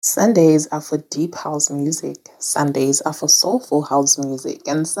Sundays are for deep house music, Sundays are for soulful house music,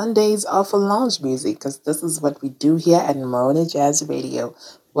 and Sundays are for lounge music, because this is what we do here at Mona Jazz Radio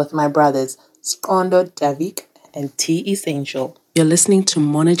with my brothers, Skondo, Davik, and T Essential. You're listening to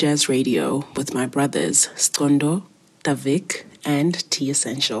Mona Jazz Radio with my brothers, Skondo, Davik, and T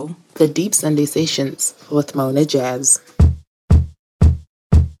Essential. The Deep Sunday Sessions with Mona Jazz.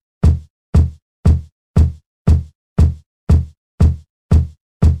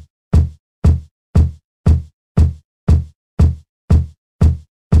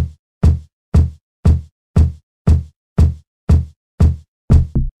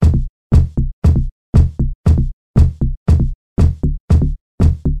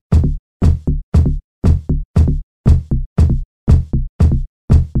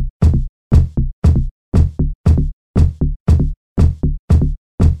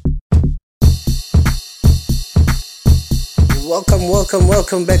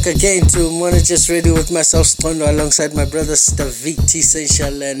 Welcome back again to Mona Jazz Radio with myself, Skondo, alongside my brothers, Davik, T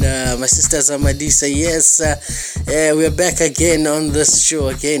Essential, and my sister Zamadisa. Yes, we are back again on this show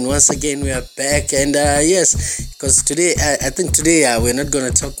again. Once again, we are back, and yes, because today, I think today we're not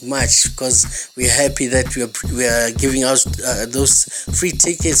going to talk much because we're happy that we are giving out those free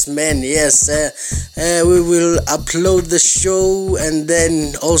tickets, man. Yes, we will upload the show, and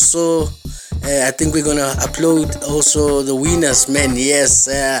then also I think we're gonna upload also the winners, man. Yes,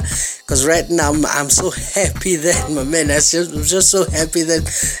 because right now I'm so happy that my man. I'm just so happy that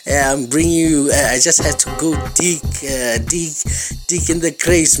I'm bringing you. I just had to go dig in the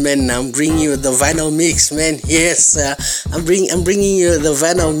crates, man. I'm bringing you the vinyl mix, man. Yes, I'm bringing you the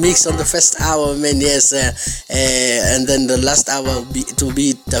vinyl mix on the first hour, man. Yes, and then the last hour will be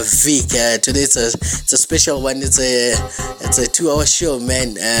the Vic. Today it's a special one. It's a 2-hour show,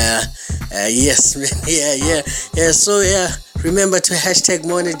 man. Yes, man. Yeah. So remember to hashtag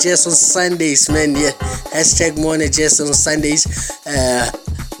Mona Jazz on Sundays, man. Yeah, hashtag Mona Jazz on Sundays.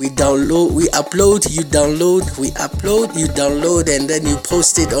 We upload, you download, we upload, you download, and then you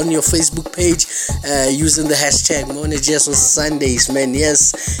post it on your Facebook page using the hashtag Mona Jazz on Sundays, man.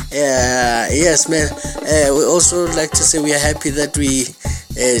 Yes, man. We also like to say we are happy that we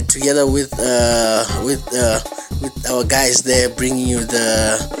together with our guys there bringing you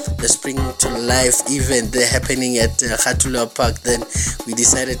the Spring to Life event. They're happening at Khatulwa Park. Then we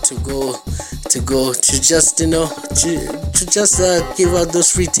decided to go to just give out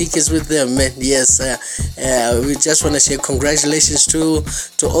those free tickets with them, man. Yes, we just want to say congratulations to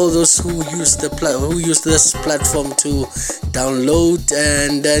all those who use this platform to download,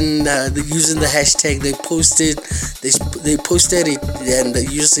 and then using the hashtag they posted it, and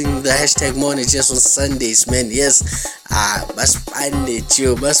using the hashtag Mona Jazz on Sundays, man. Yes,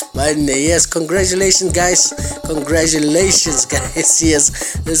 yes, congratulations guys.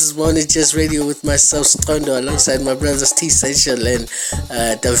 Yes, this is Mona Jazz Radio with myself, Skondo, alongside my brothers T Essential and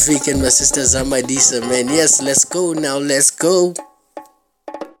Davik, and my sister Zamadisa, man. Yes, let's go now, let's go.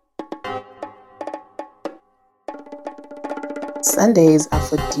 Sundays are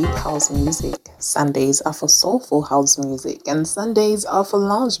for deep house music, Sundays are for soulful house music, and Sundays are for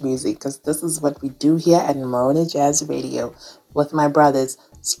lounge music, because this is what we do here at Mona Jazz Radio with my brothers,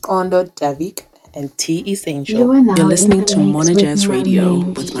 Skondo, Davik, and T Essential. You're listening to Mona Jazz Radio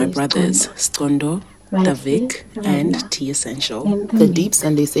with my brothers, Skondo, Davik, and T Essential. The Deep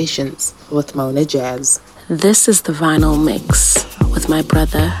Sunday Sessions with Mona Jazz. This is the vinyl mix with my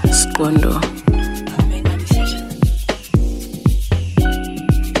brother, Skondo.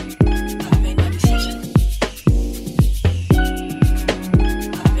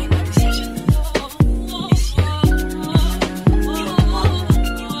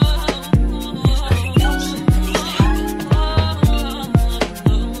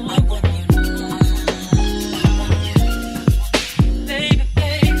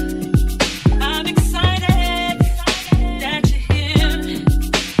 I'm excited that you're here.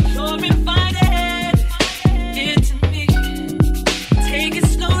 You're invited.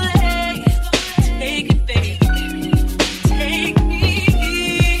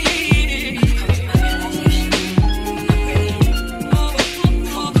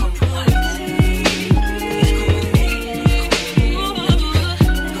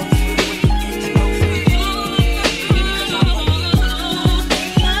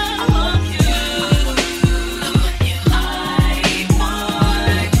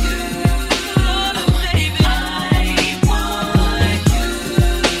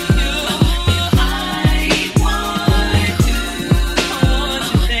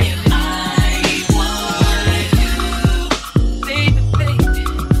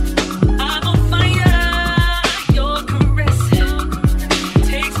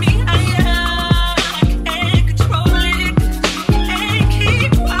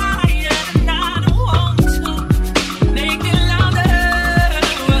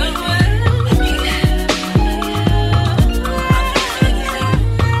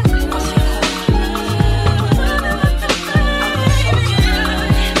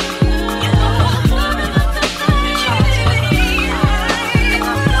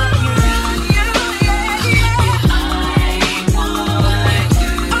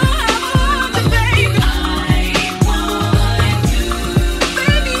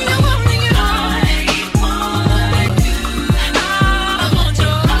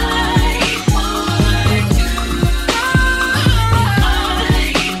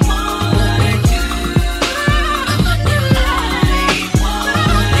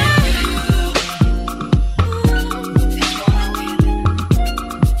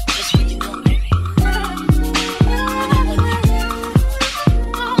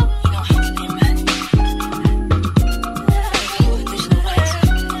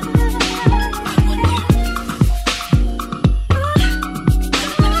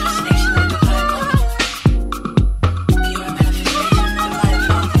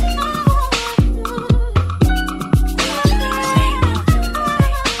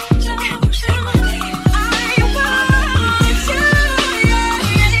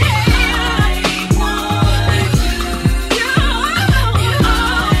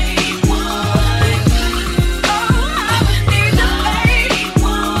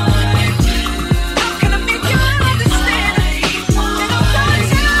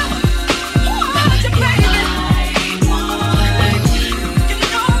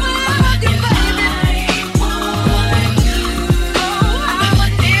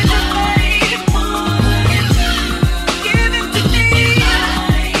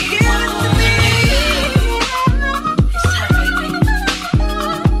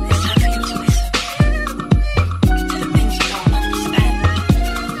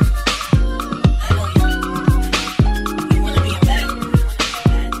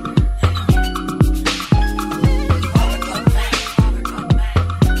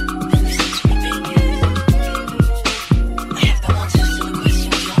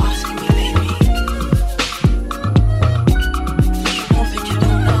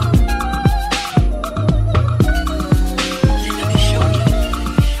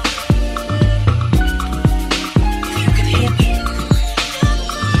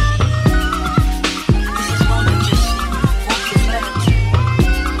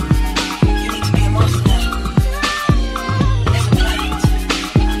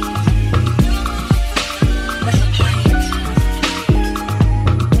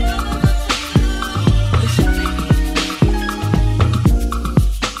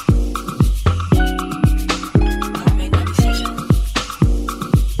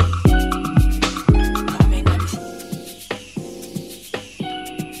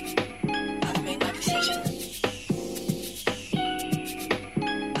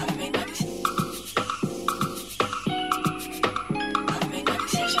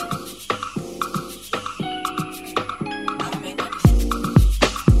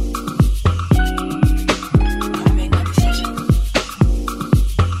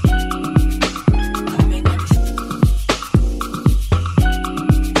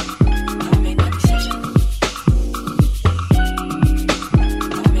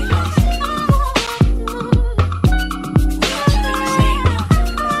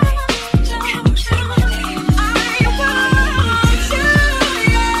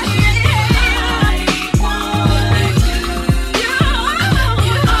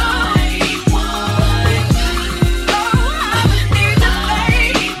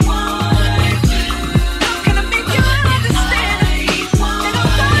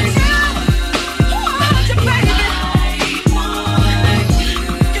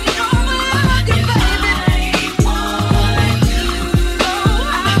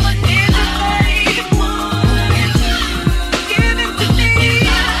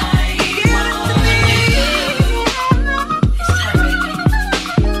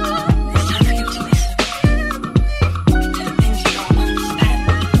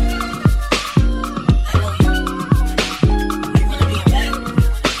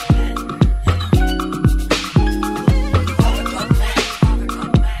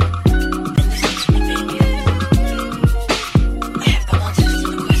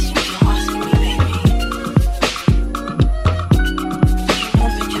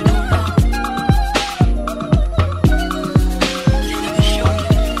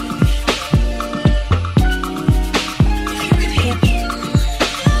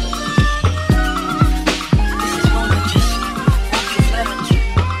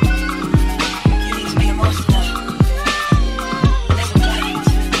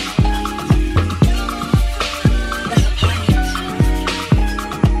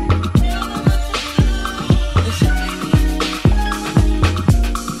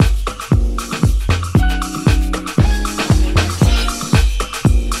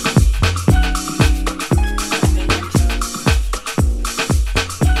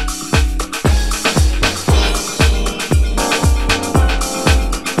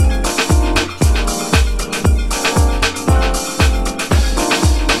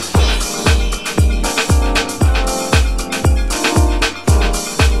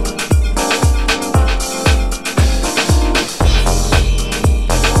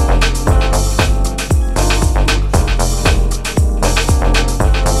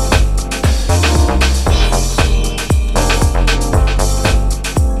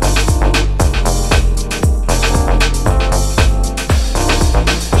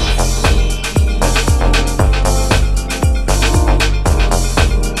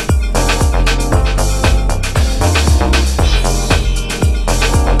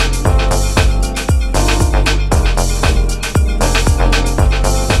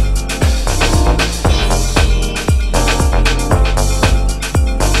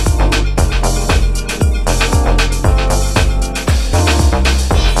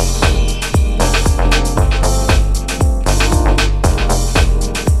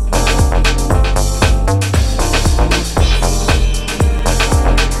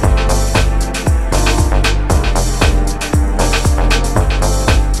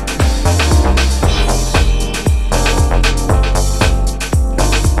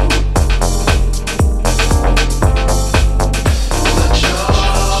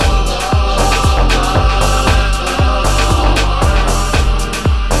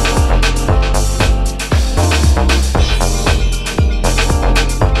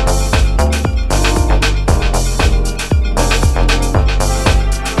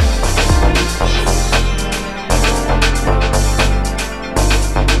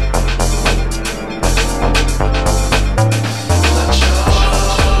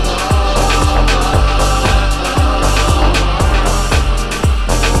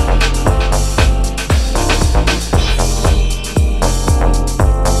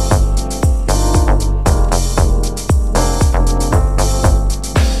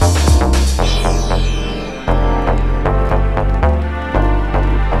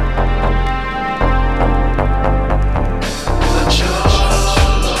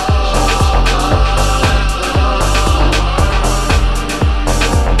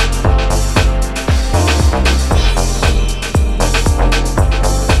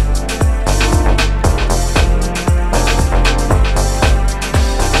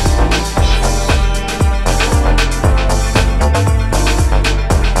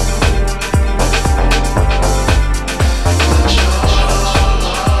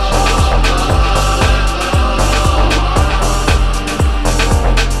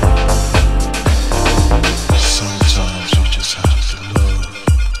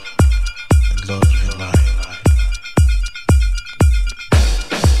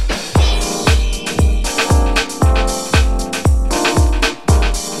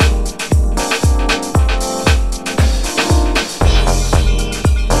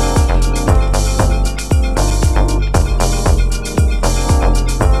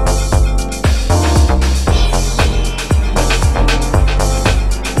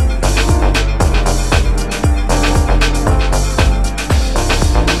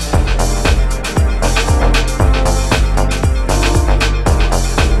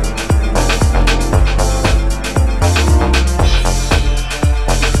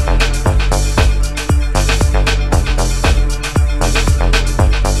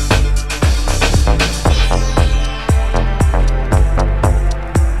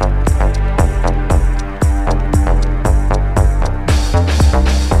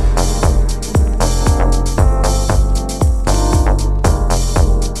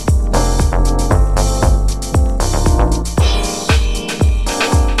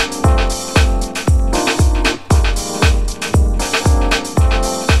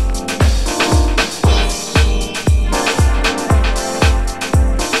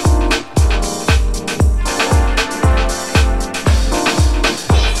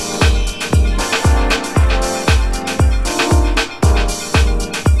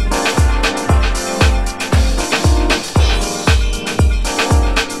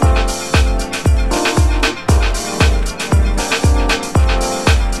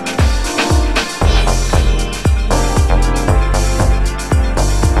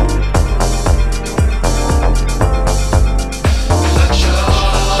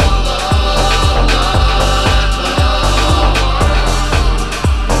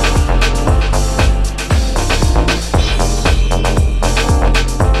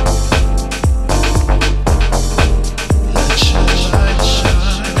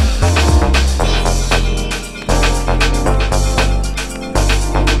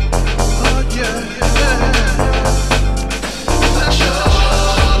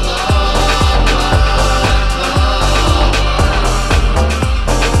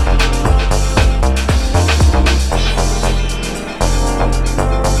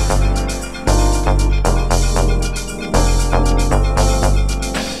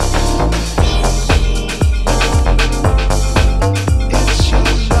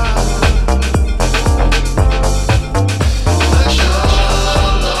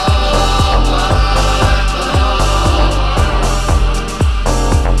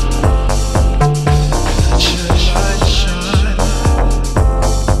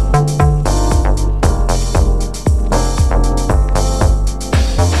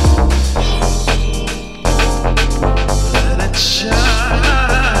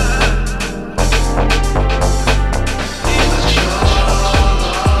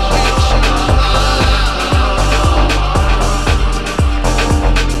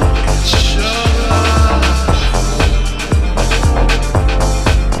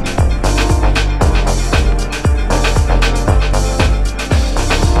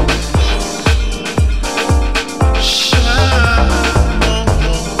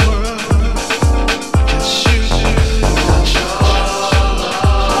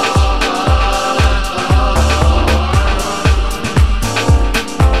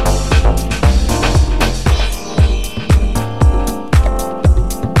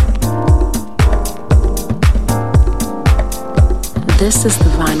 this is the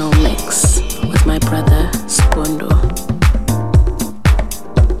Vinyl Mix with my brother Skondo.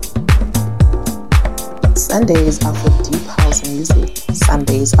 Sundays are for deep house music,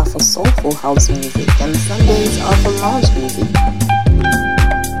 Sundays are for soulful house music, and Sundays are for lounge music.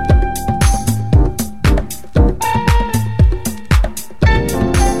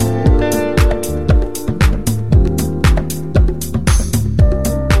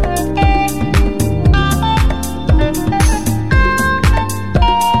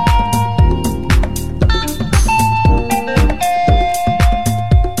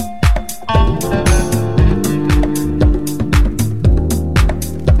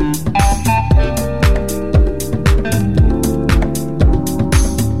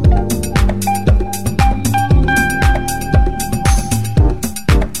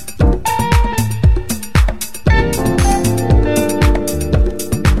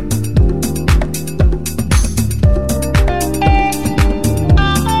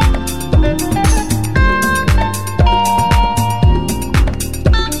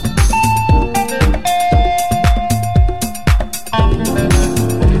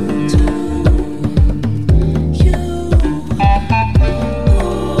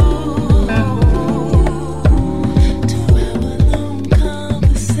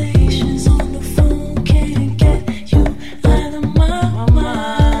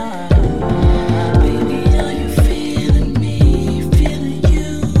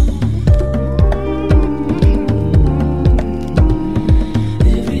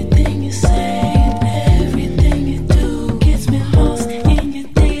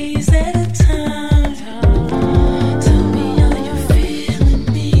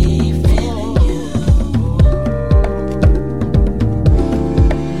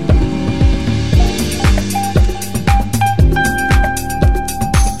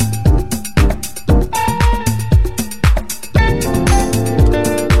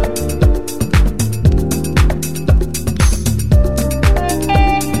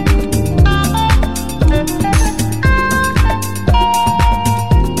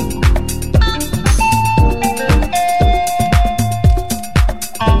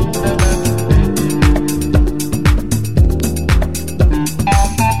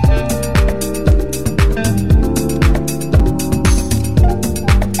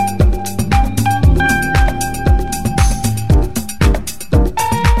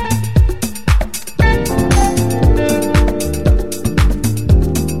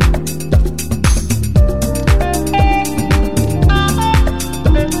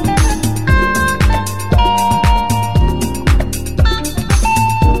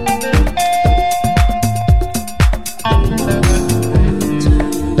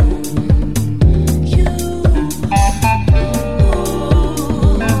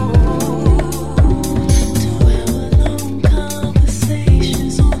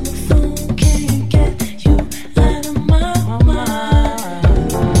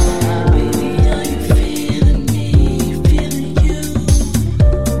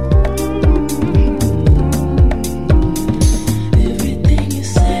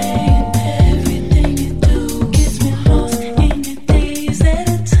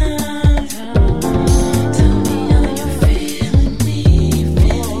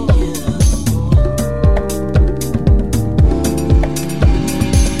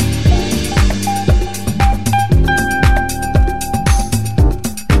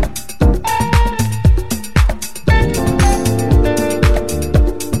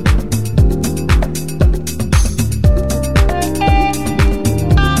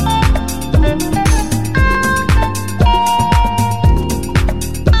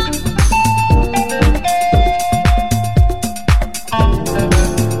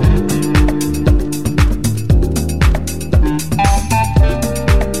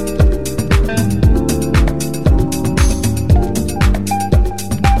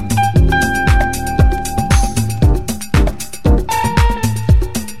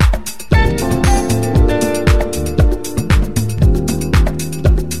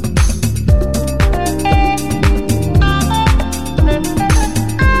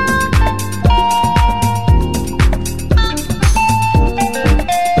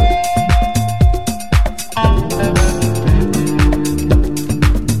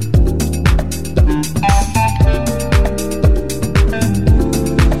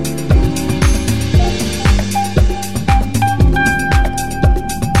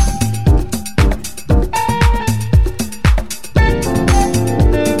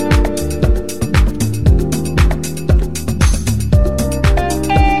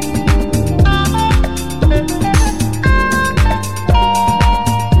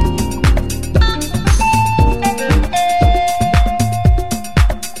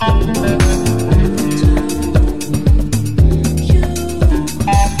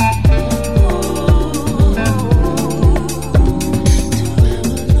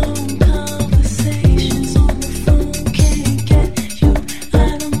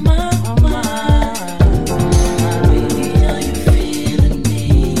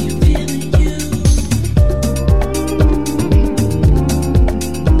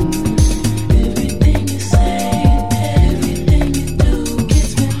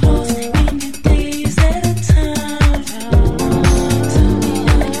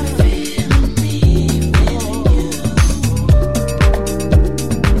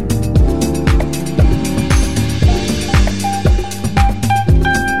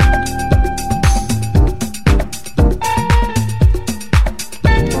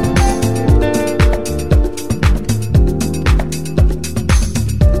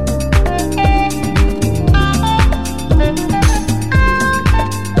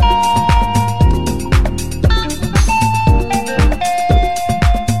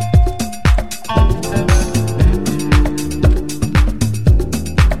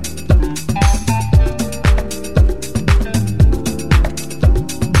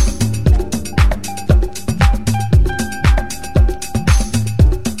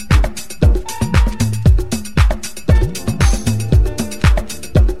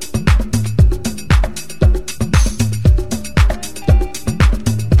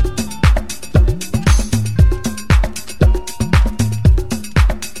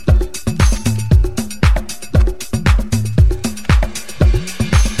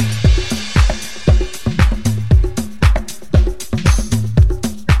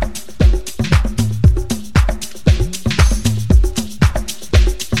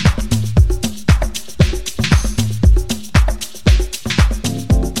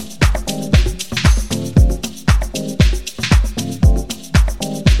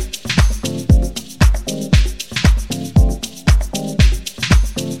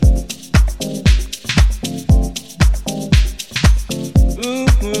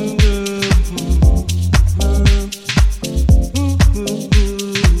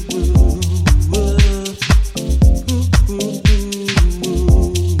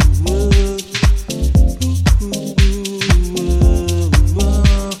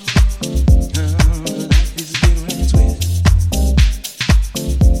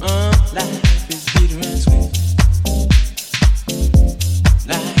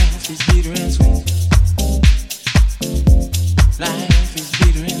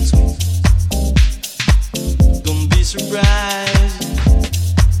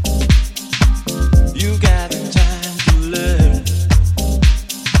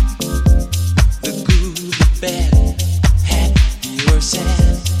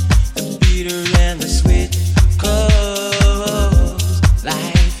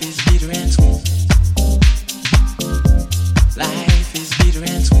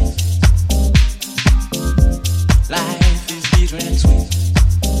 Life is bitter and sweet.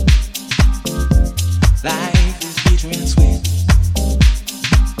 Life is bitter and sweet.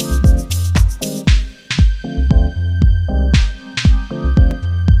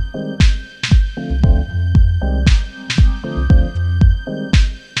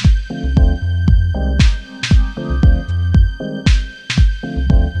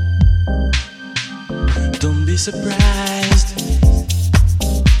 Don't be surprised.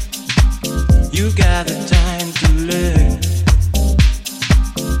 You got the time to learn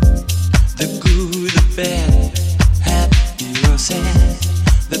the good, the bad, happy or sad,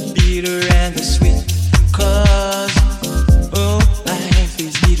 the bitter and the sweet. 'Cause oh, life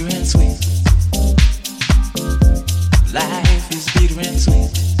is bitter and sweet. Life is bitter and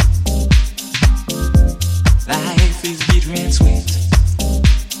sweet. Life is bitter and sweet.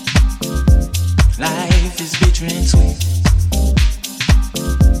 Life is bitter and sweet.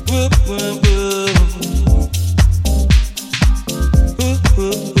 Whoop, whoop, whoop. Whoop,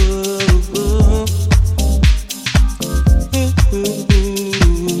 whoop, whoop, whoop. Whoop, whoop,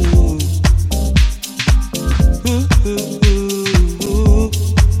 whoop. Whoop, whoop, whoop.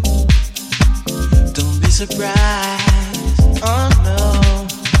 Don't be surprised. Oh no,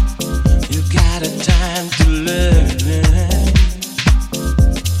 you got a time to learn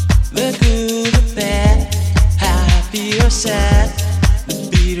the good, the bad, happy or sad, the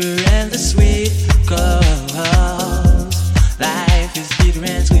bitter and the sweet. 'Cause life is bitter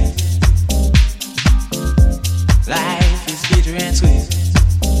and sweet. Life is bitter and sweet.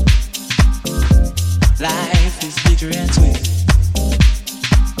 Life is bitter and sweet.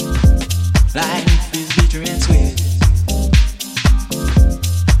 Life is bitter and sweet.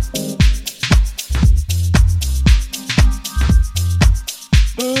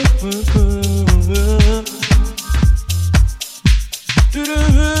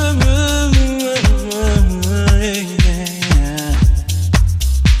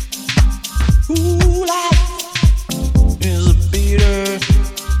 Ooh, life is a bitter.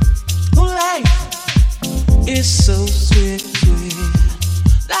 Ooh, life is so sweet, sweet.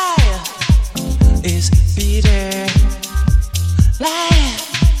 Life is bitter. Life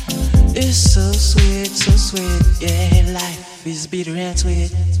is so sweet, so sweet. Yeah, life is bitter and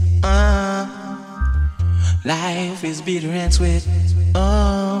sweet. Life is bitter and sweet.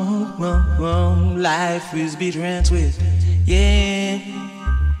 Oh, oh, oh, life is bitter and sweet. Yeah,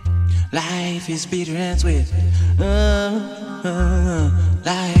 life is bitter and sweet.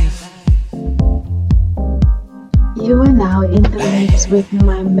 Life. You are now in the mix with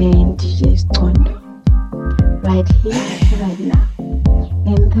my main DJ Stondo. Right here, right now.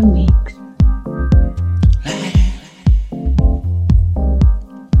 In the mix.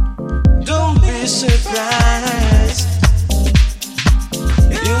 Don't be surprised.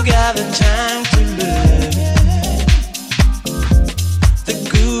 You got the time to learn the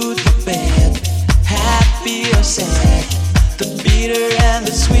good, the bad, happy or sad, the bitter and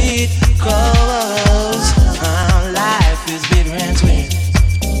the sweet. 'Cause life is bitter and sweet.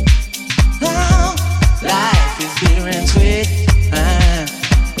 Life is bitter and sweet.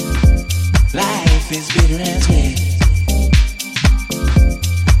 Life is bitter and sweet.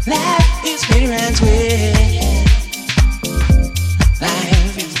 Life is bitter and sweet.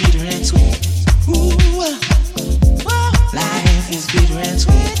 Life is bitter and sweet. Ooh, life is bitter and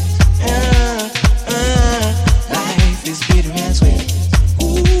sweet. Life is bitter and sweet.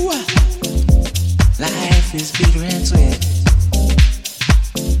 Ooh, life is bitter and sweet.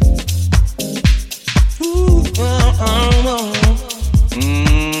 Ooh, oh, oh, oh.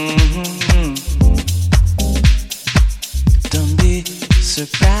 Mm-hmm. Don't be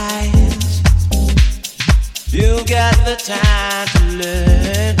surprised. You got the time to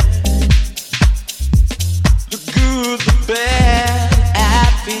learn the good, the bad,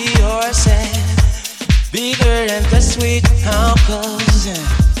 happy or sad, bitter and the sweet. How 'cause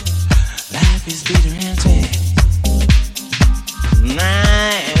life is bitter and sweet.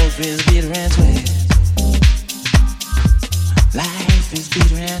 Life is bitter and sweet. Life is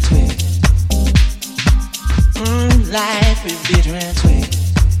bitter and sweet. Life is bitter and sweet.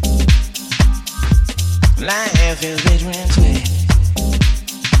 Life is bitter and sweet.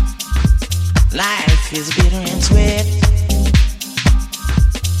 Life is bitter and sweet.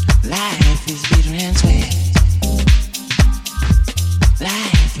 Life is bitter and sweet.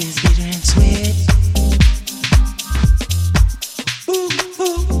 Life is bitter and sweet. Ooh,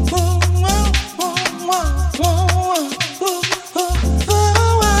 ooh, ooh, ooh, ooh, ooh, ooh, ooh,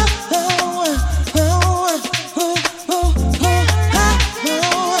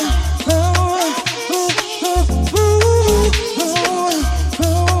 ooh, ooh,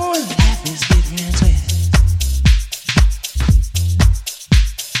 ooh.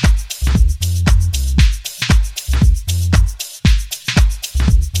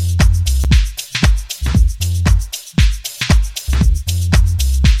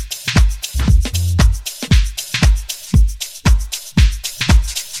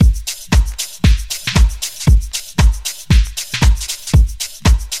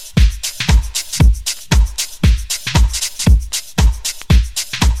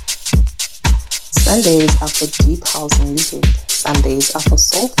 Sundays are for deep house music. Sundays are for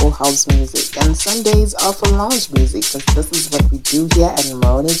soulful house music. And Sundays are for lounge music, because this is what we do here at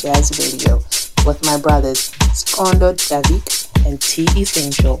Mona Jazz Radio with my brothers, Skondo, Davik, and T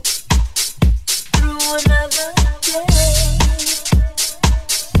Essential. Through another day.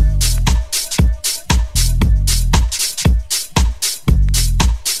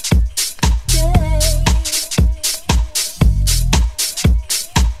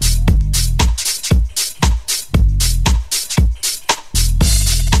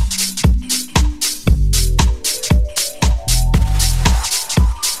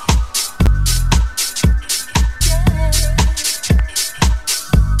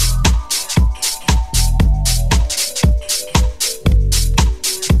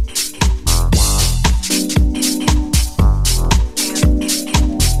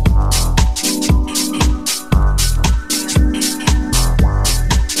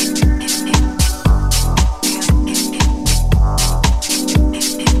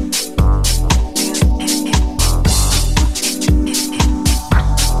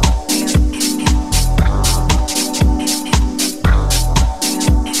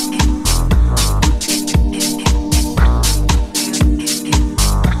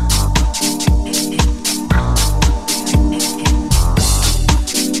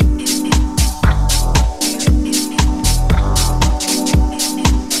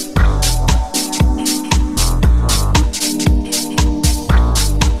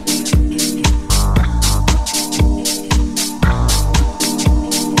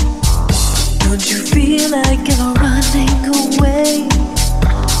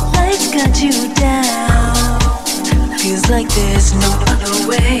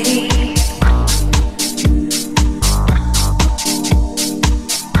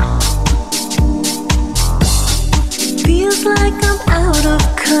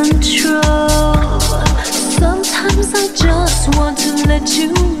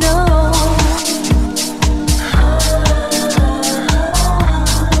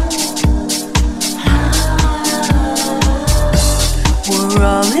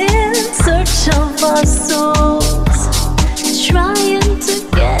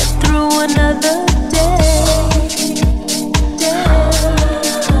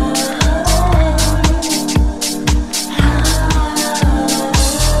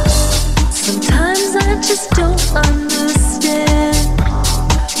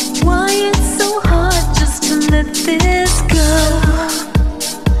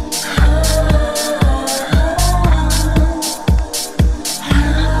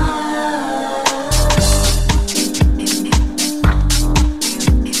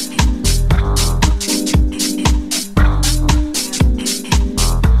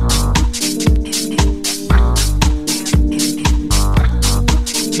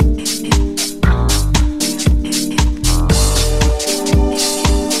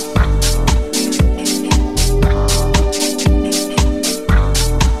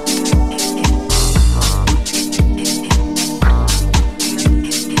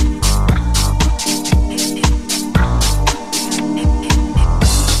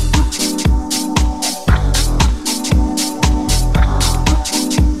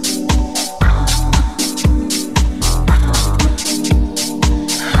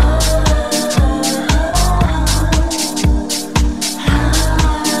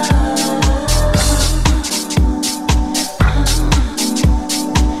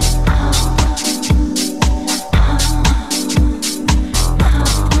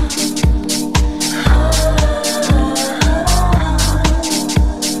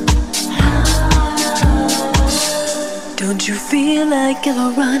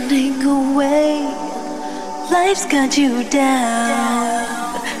 You're running away. Life's got you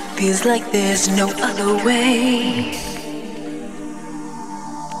down. Feels like there's no other way.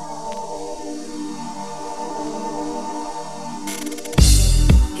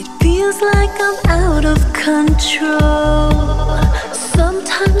 It feels like I'm out of control.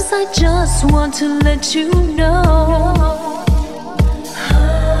 Sometimes I just want to let you know.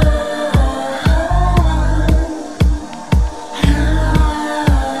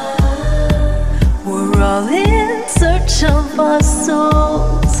 All in search of our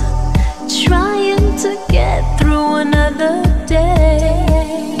souls, trying to get through another day.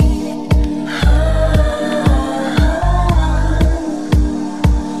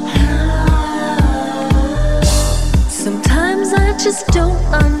 Sometimes I just don't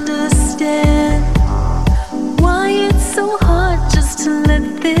understand why it's so hard just to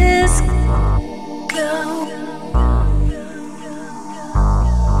let this go.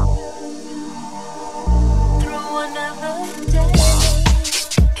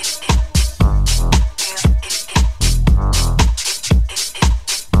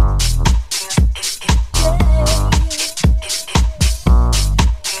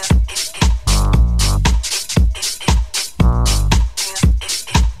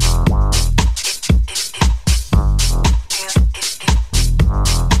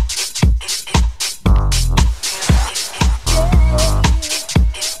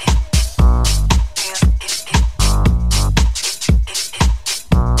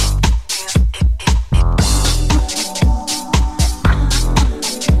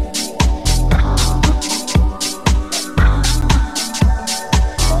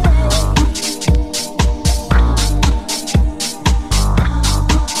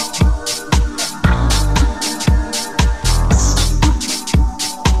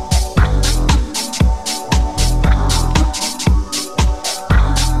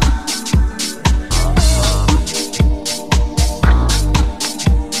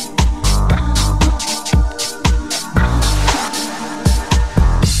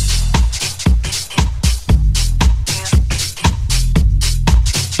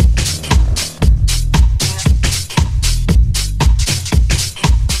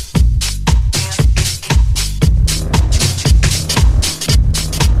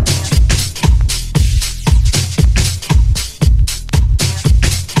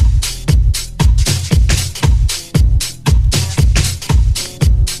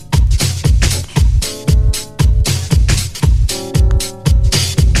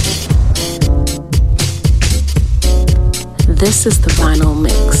 This is the vinyl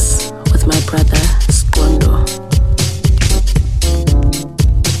mix with my brother Skondo.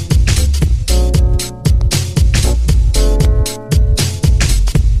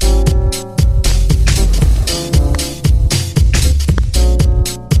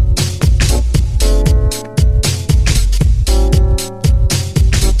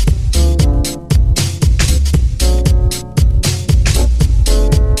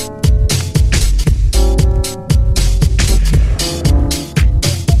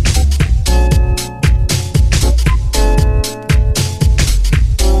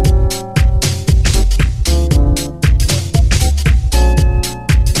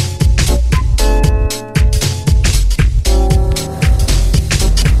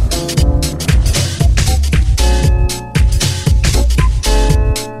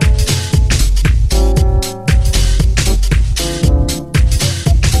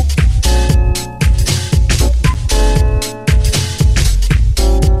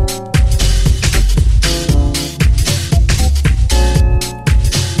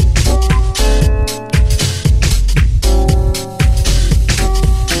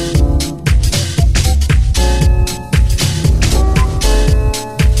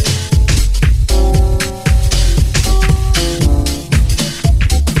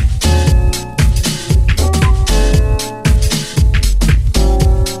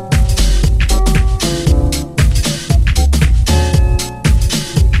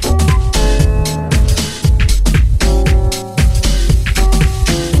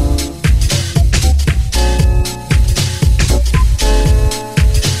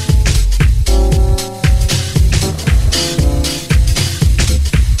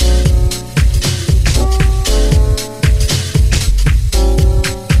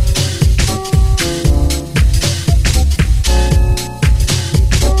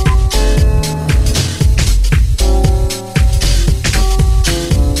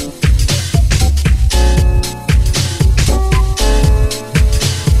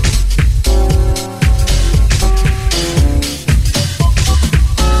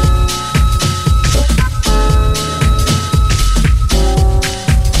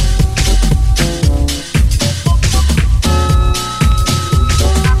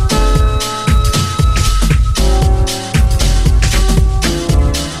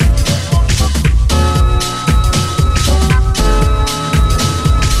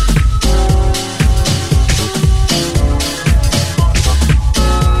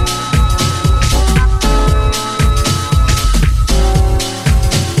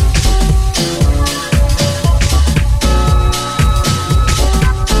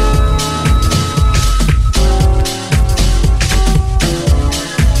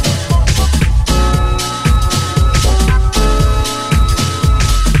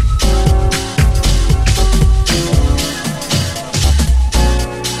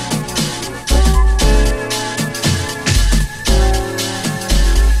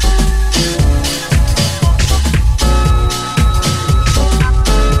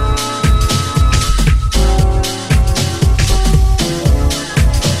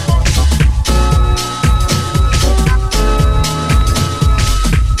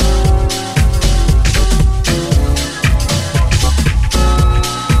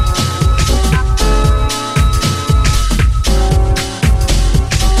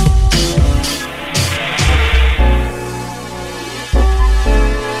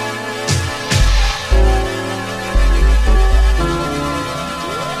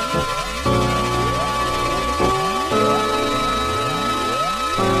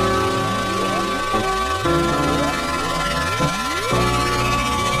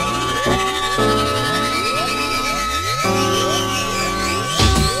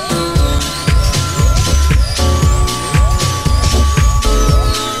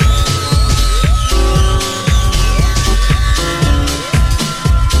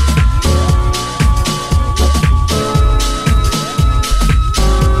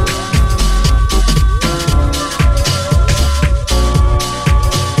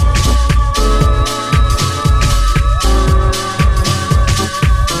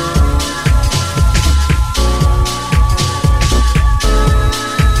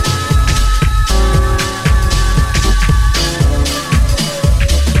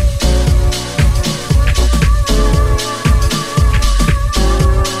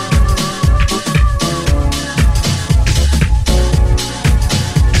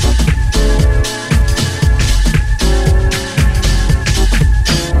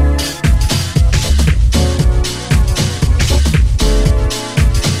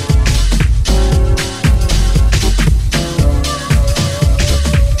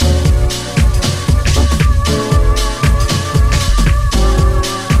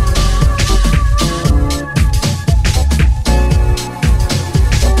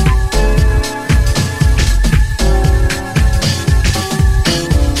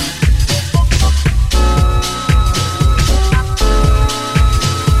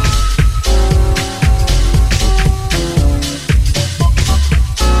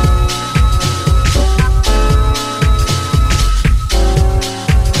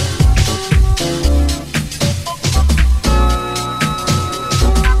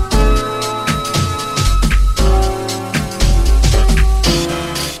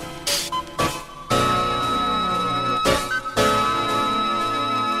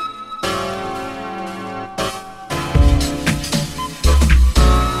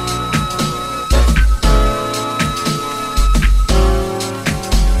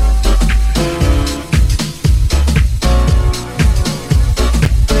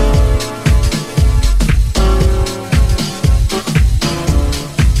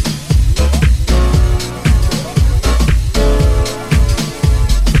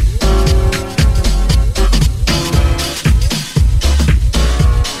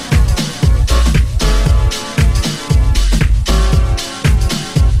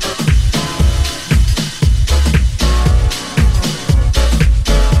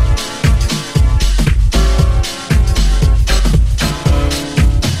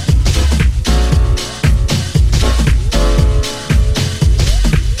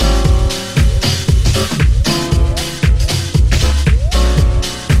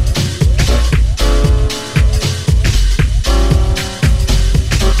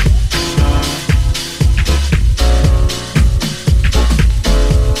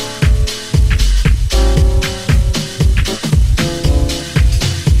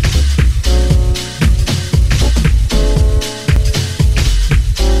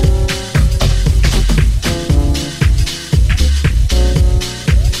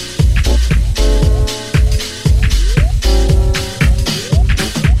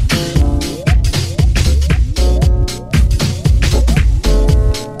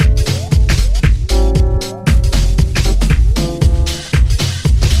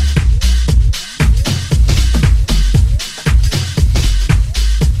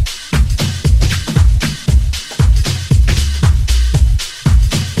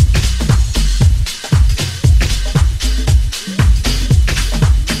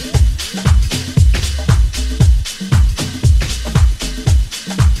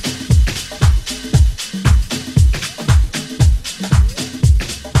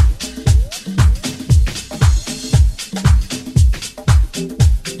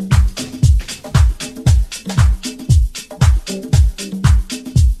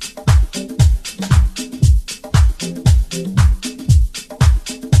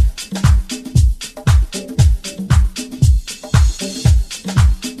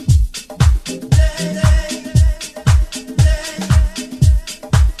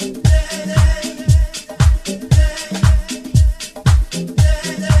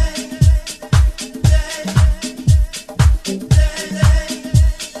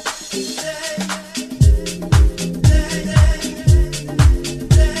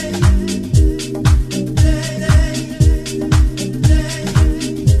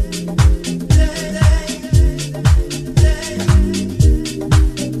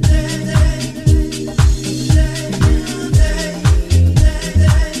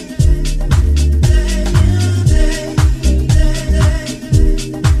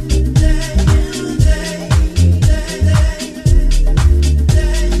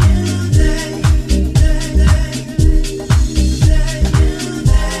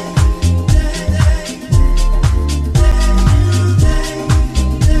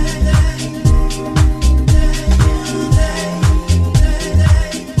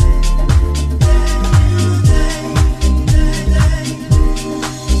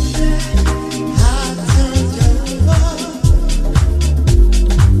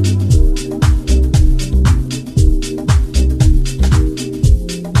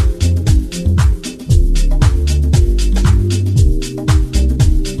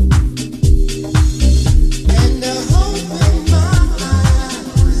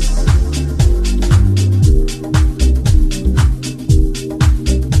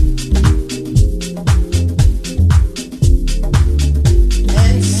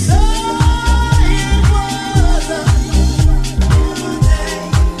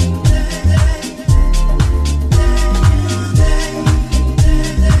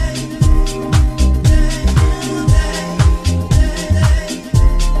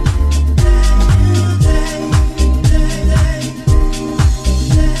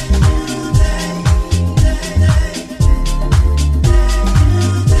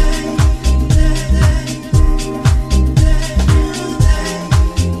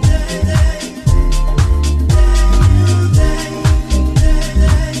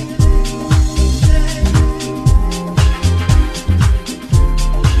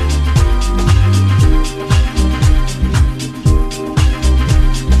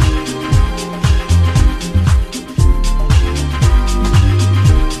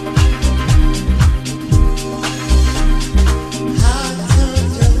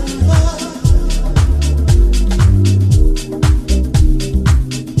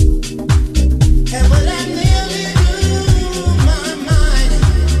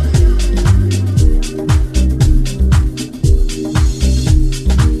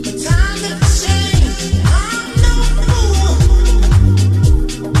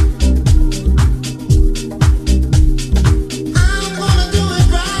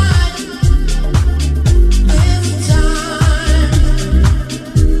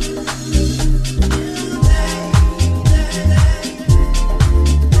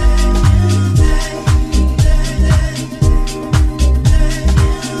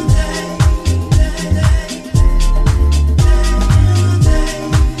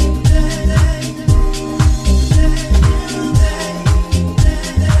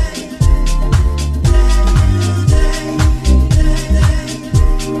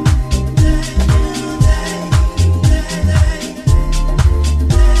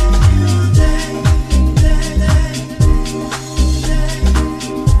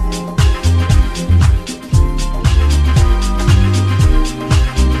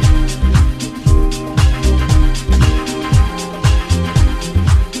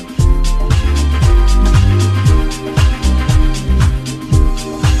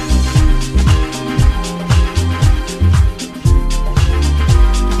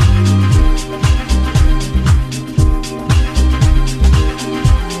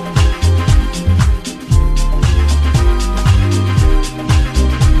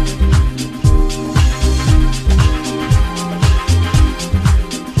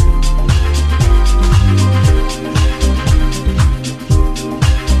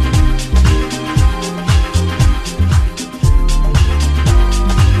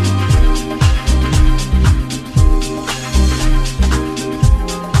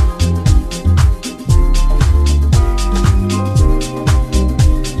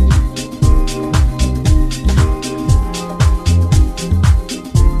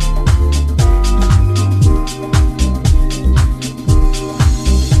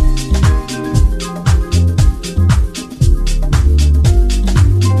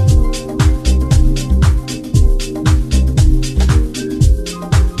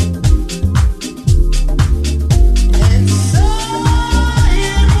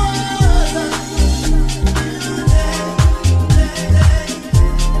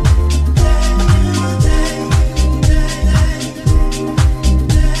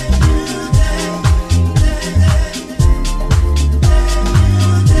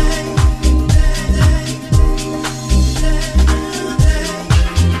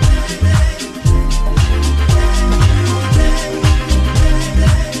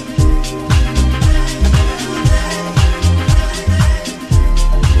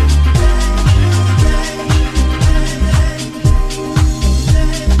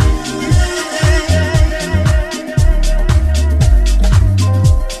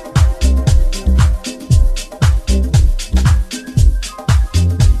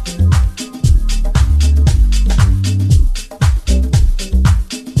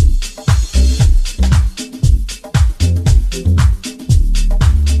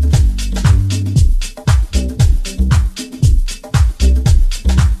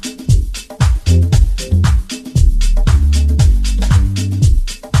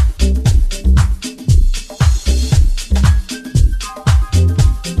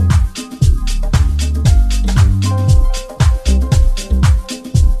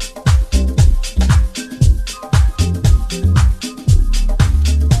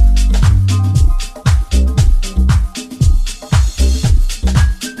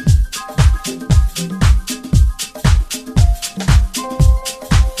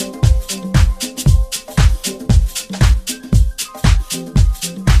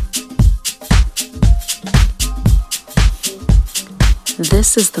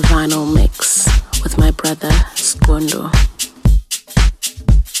 This is the Vinyl Mix with my brother Skondo.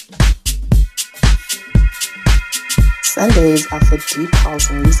 Sundays are for deep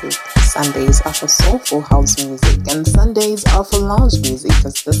house music, Sundays are for soulful house music, and Sundays are for lounge music,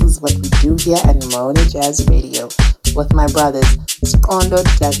 because this is what we do here at Mona Jazz Radio with my brothers Skondo,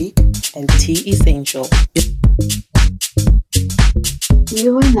 Davik, and T Essential.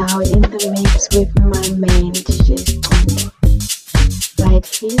 You are now in the mix with my main DJ Skondo. Right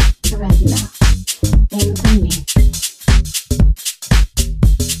here, right now, in the mix.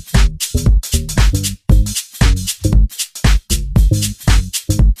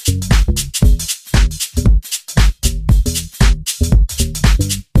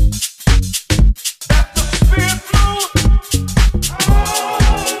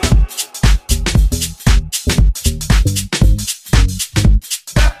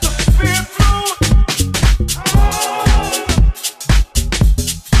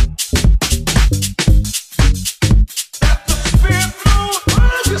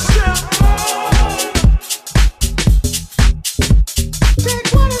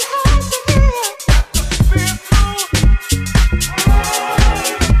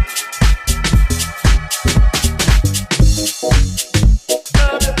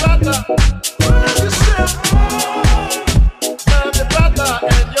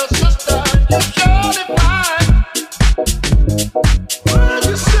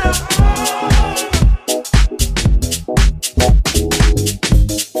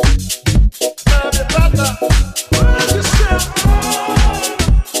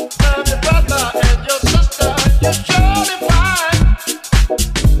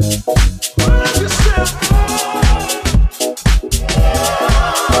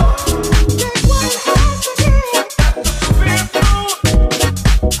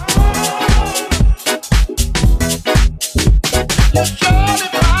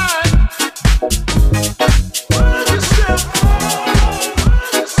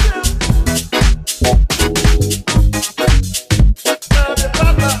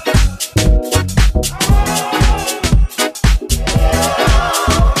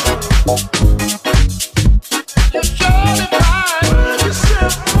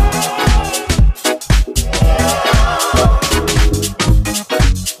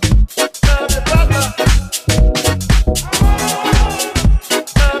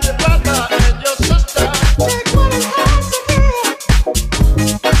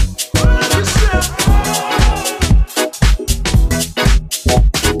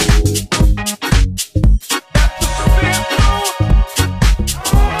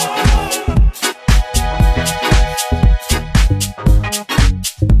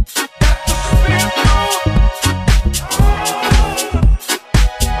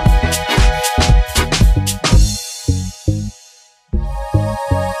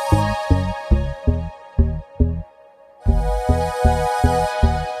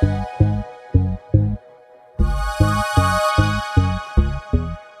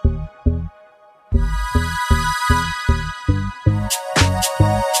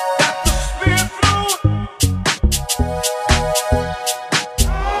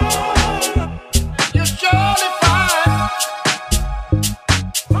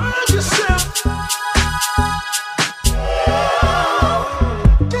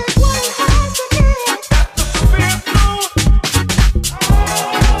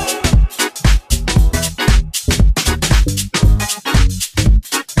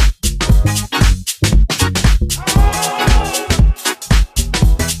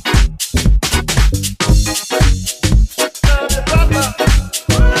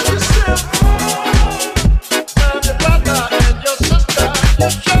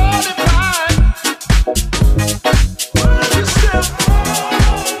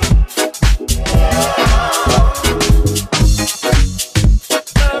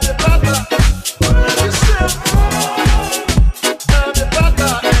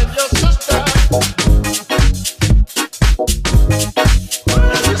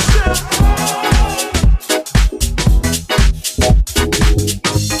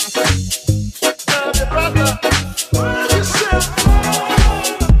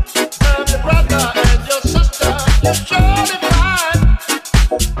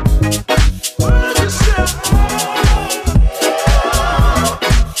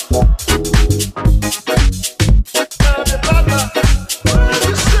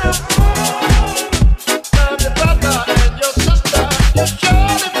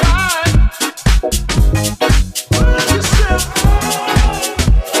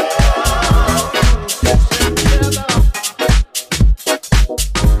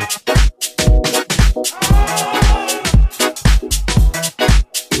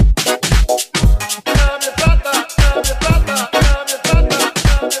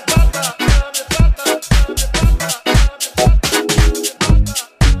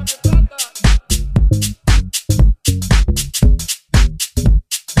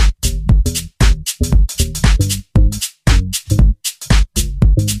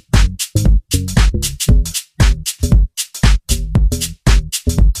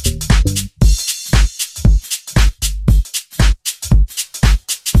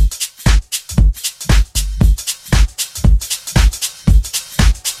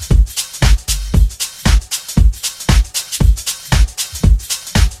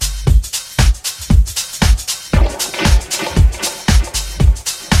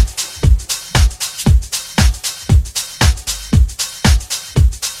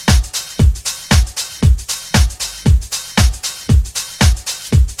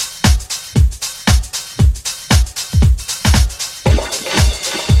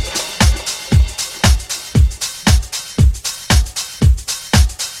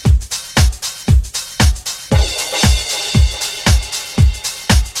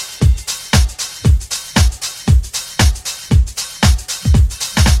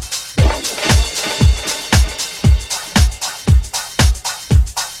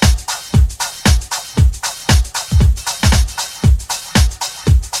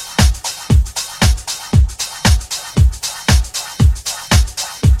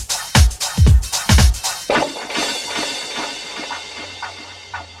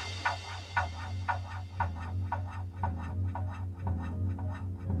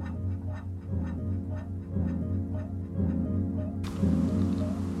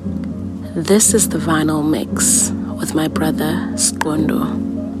 This is the Vinyl Mix with my brother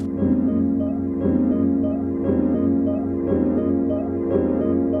Skondo.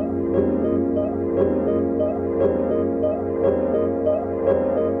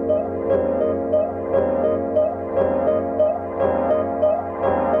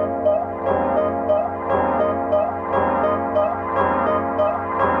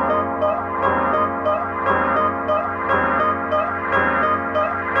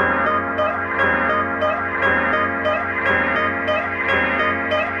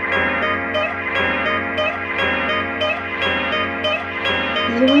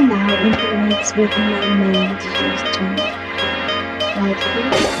 You are now in the mix with my man DJ Skondo. Right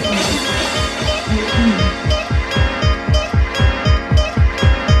here.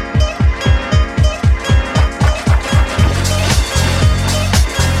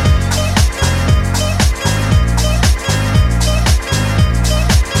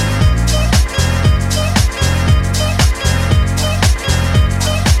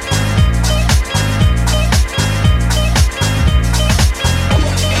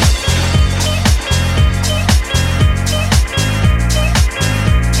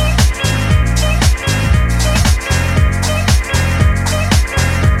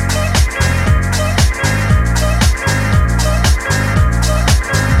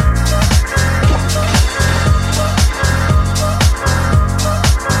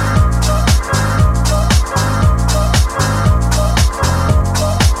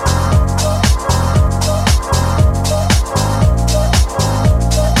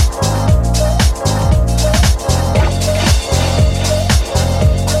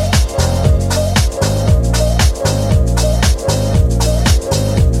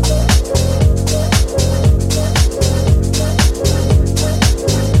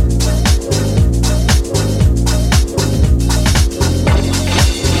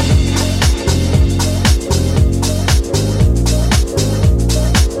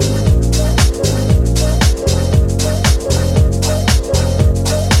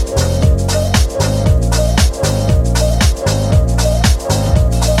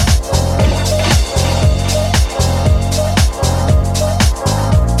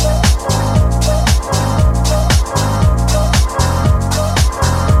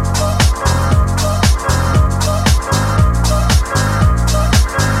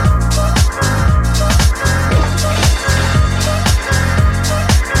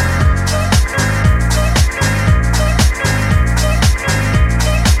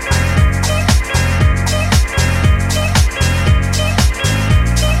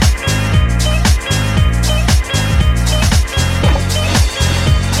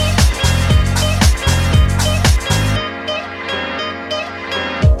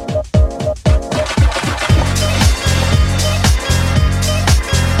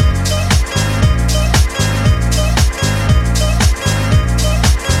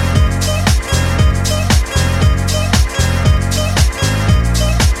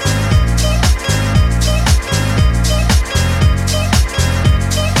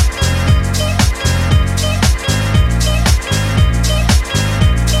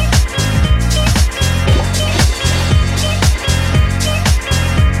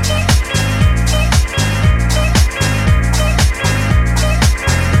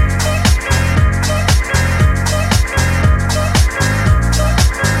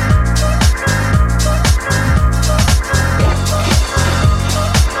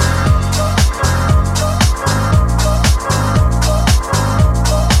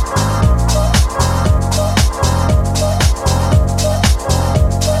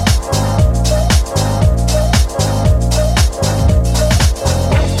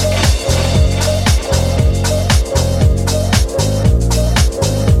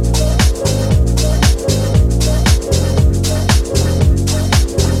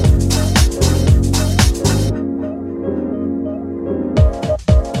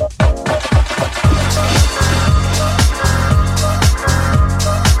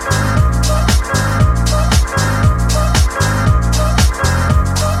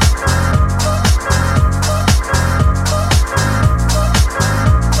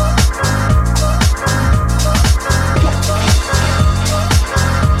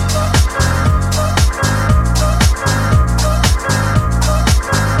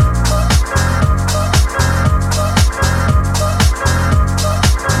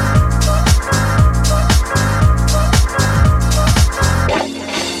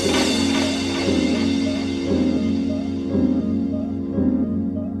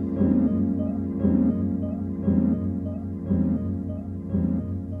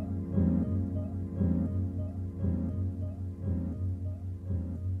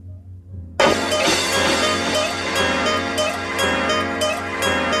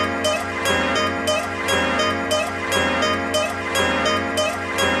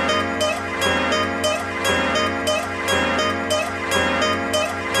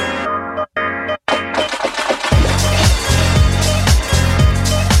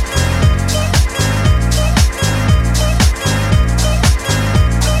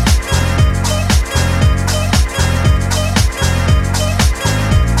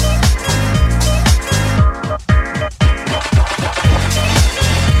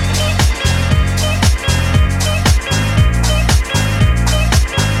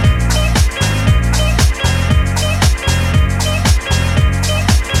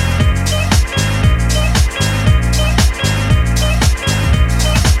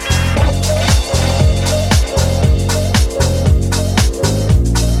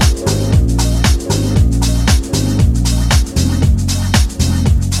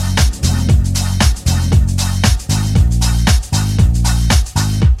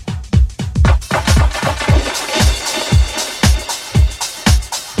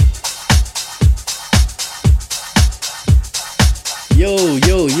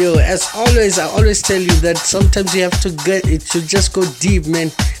 Yo, as always, I always tell you that sometimes you have to get it to just go deep,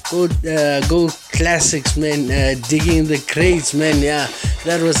 man. Go classics, man. Digging the crates, man. Yeah,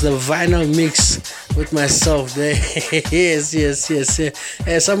 that was the vinyl mix with myself there.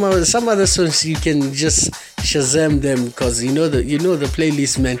 yes. Some other songs you can just Shazam them because you know the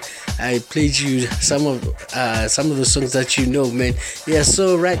playlist, man. I played you some of the songs that you know, man. Yeah,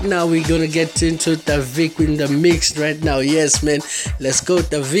 so right now we're gonna get into Tavik in the mix right now. Yes, man. Let's go,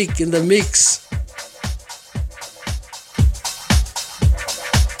 Tavik in the mix.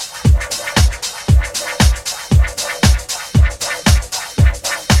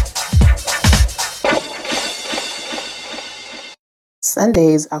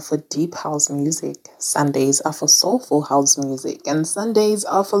 Sundays are for deep house music, Sundays are for soulful house music, and Sundays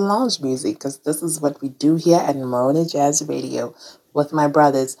are for lounge music, because this is what we do here at Mona Jazz Radio with my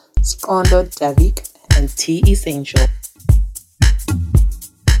brothers Skondo, Tavik, and T Essential.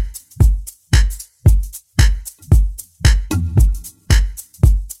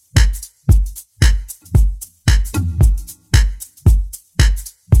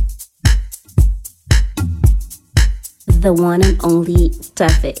 The one and only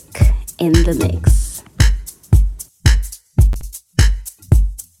Tavik in the mix.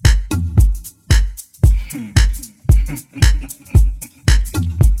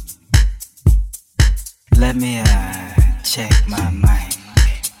 Let me check my mind.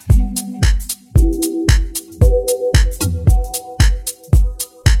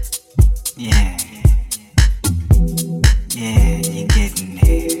 Yeah, you're getting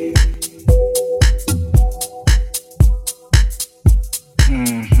it.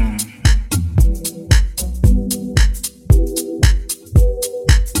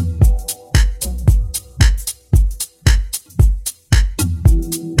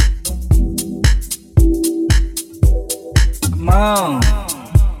 Come on,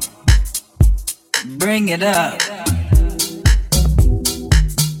 bring it up.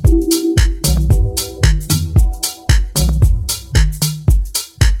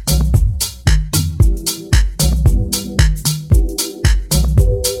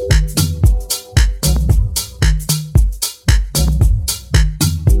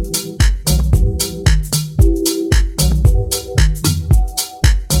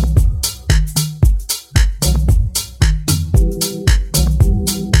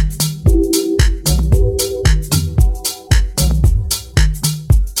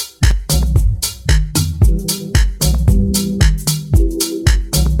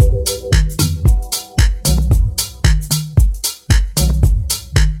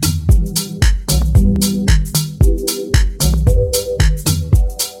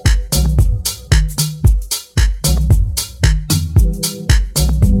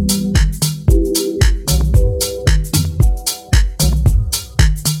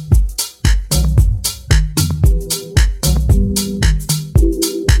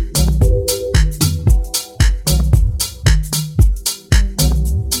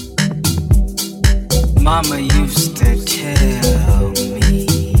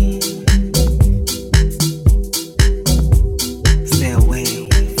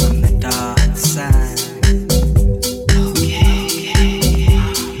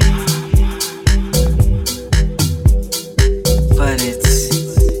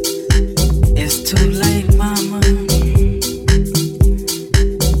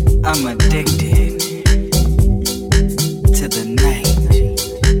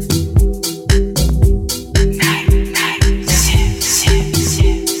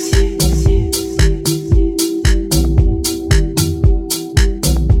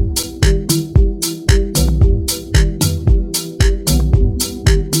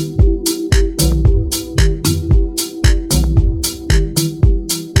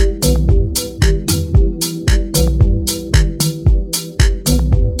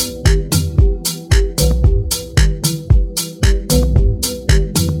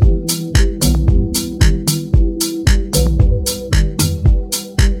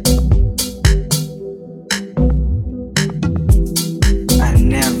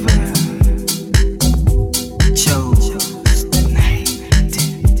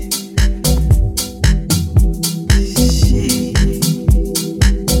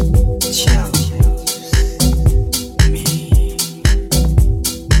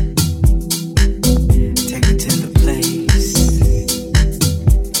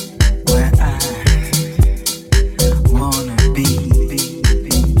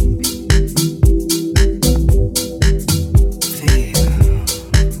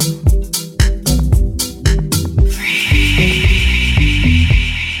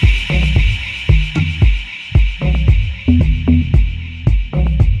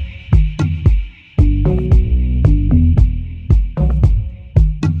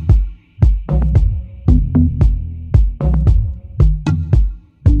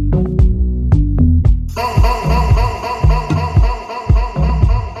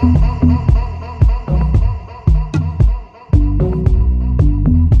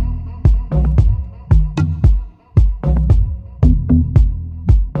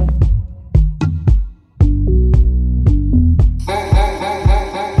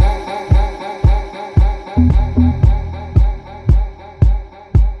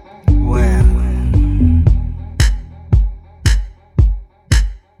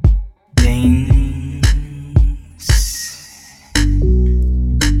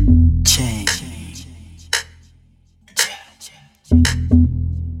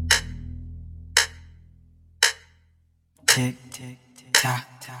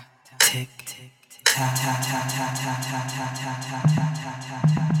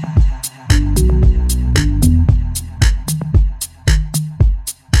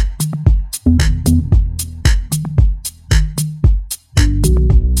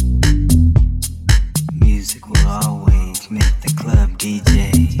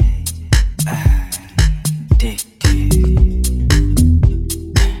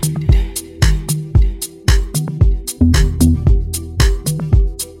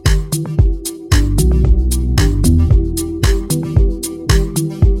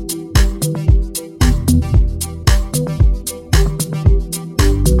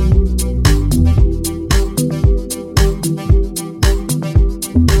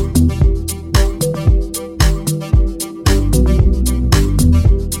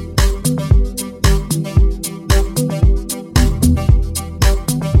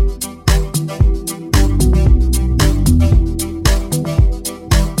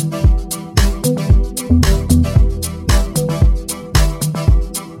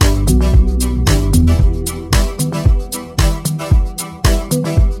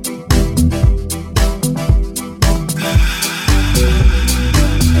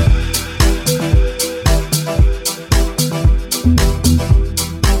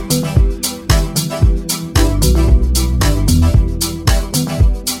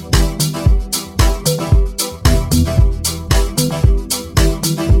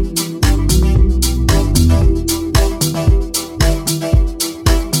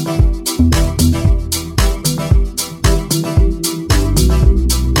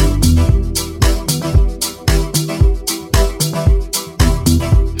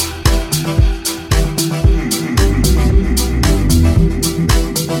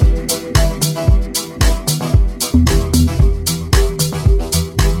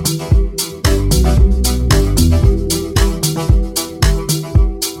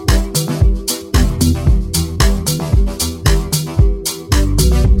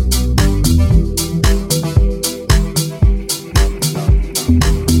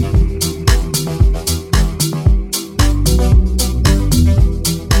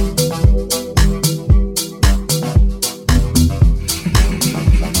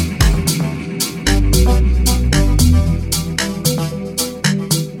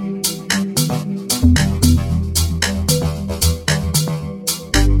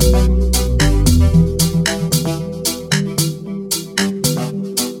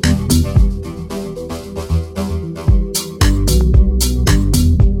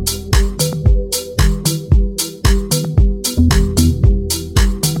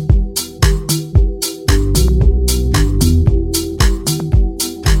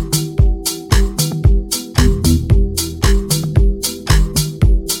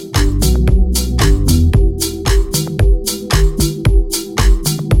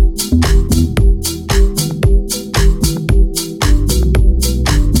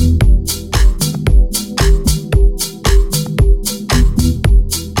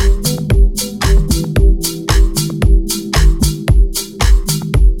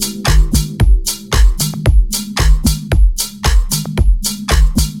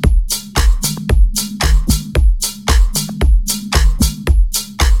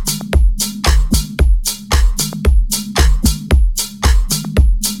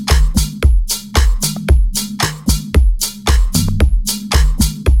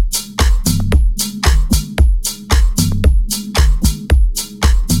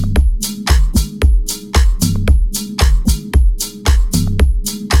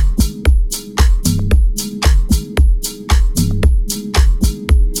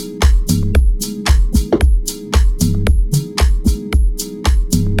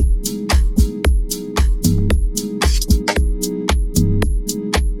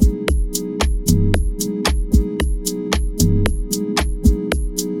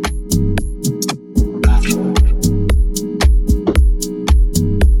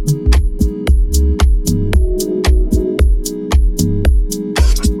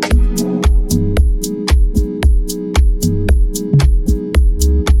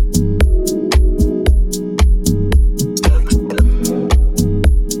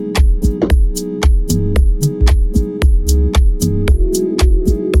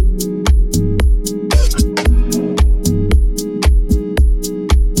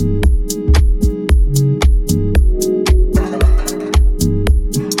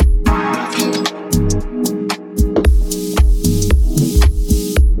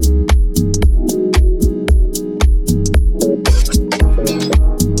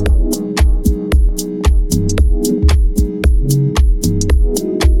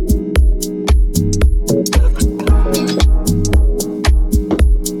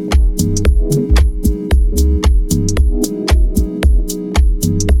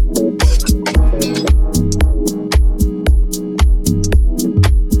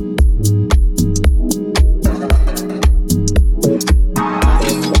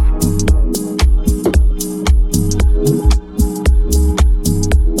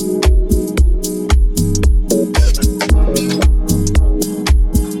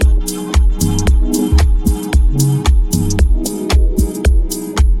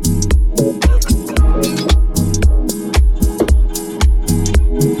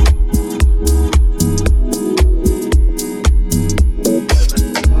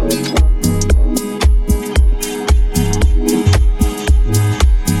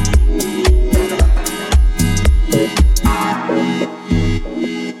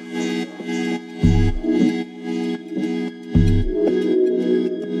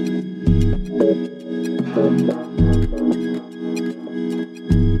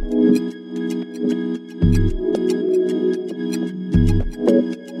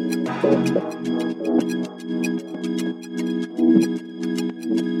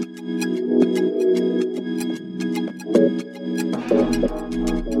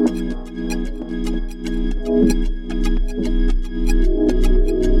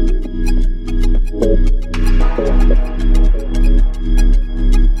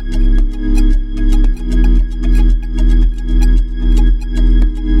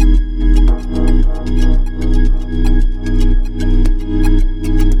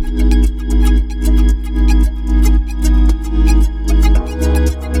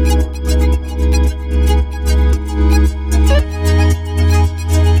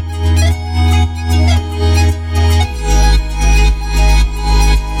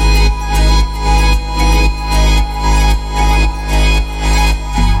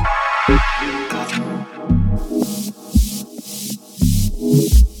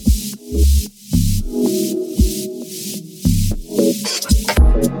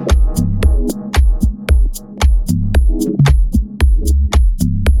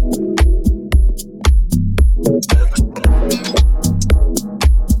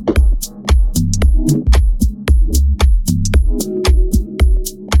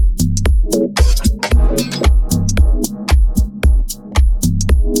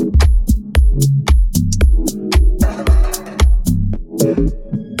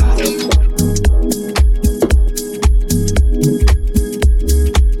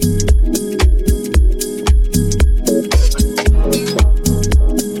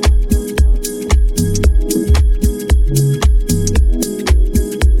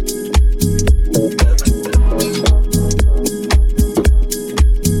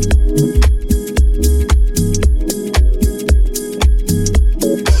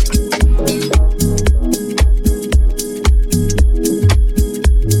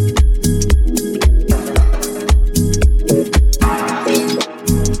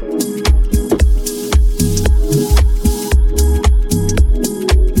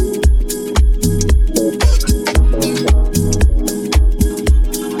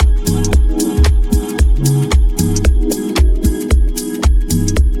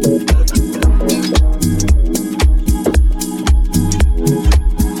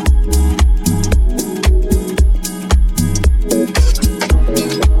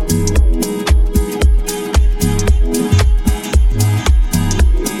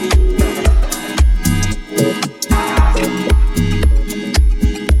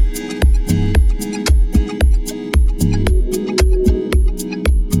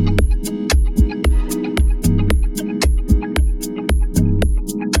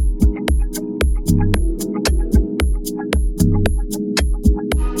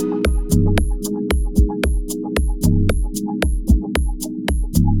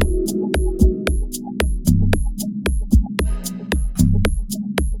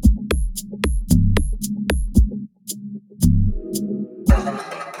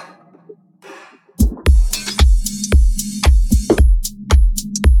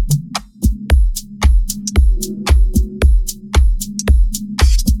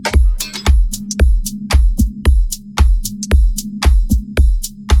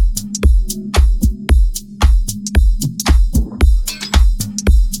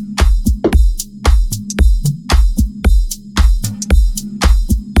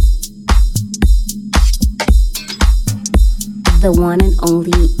 the one and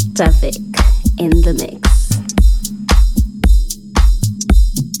only Tavik in the mix.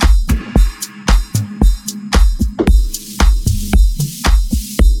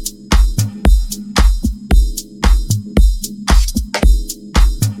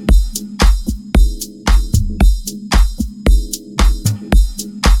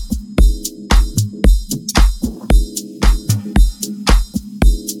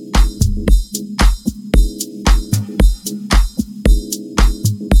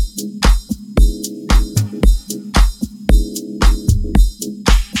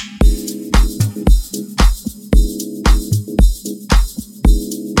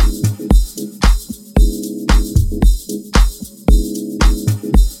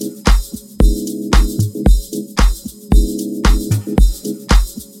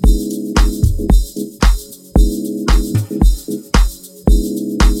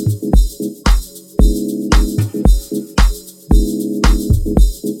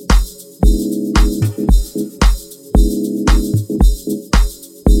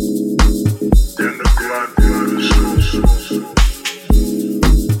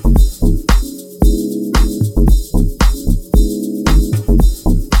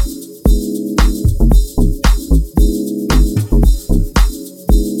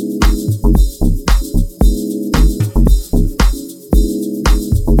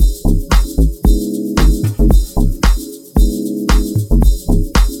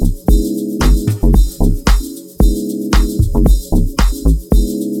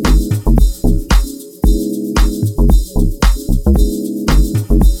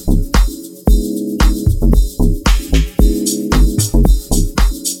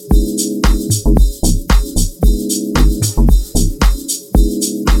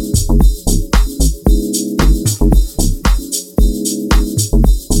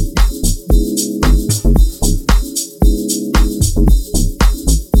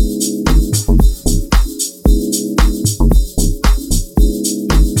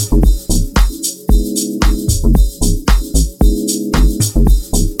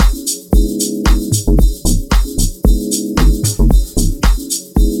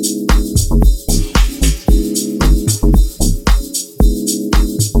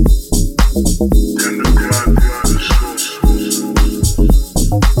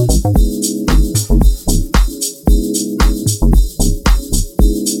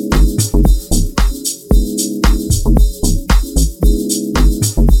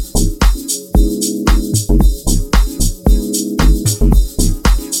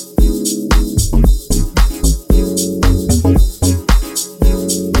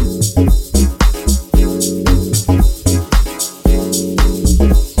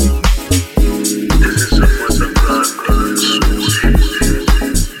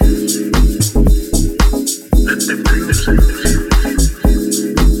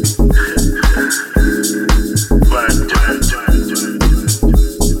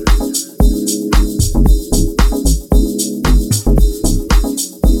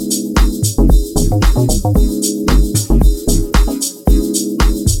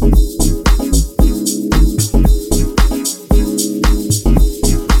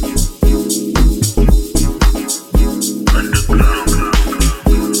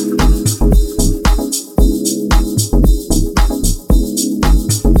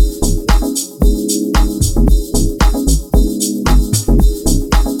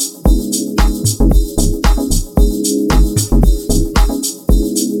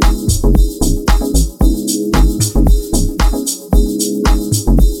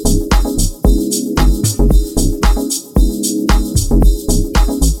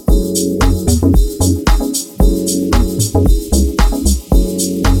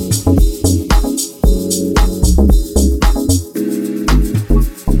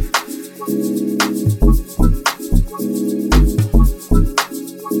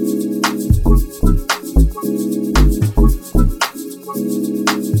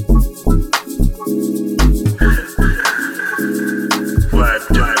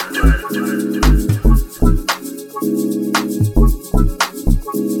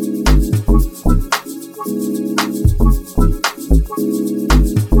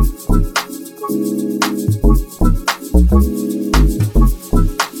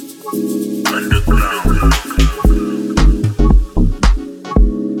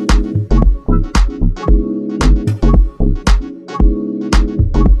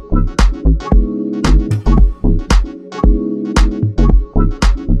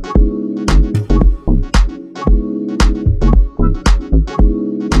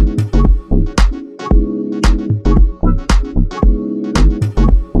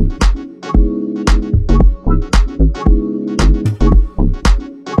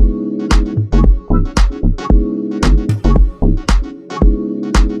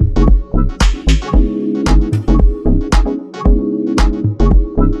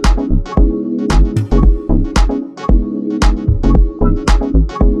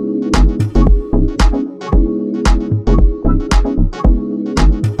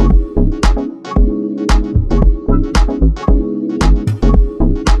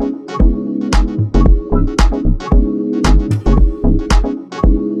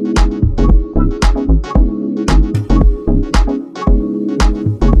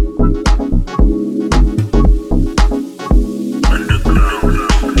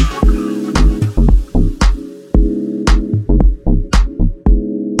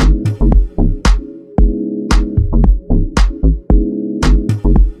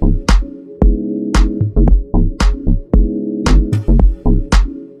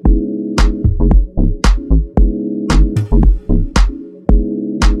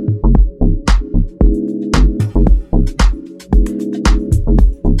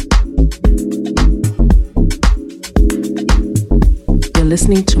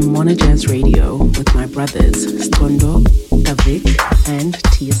 listening to Mona Jazz Radio with my brothers Stondo, Davik, and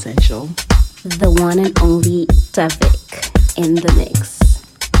T Essential. The one and only Davik in the mix.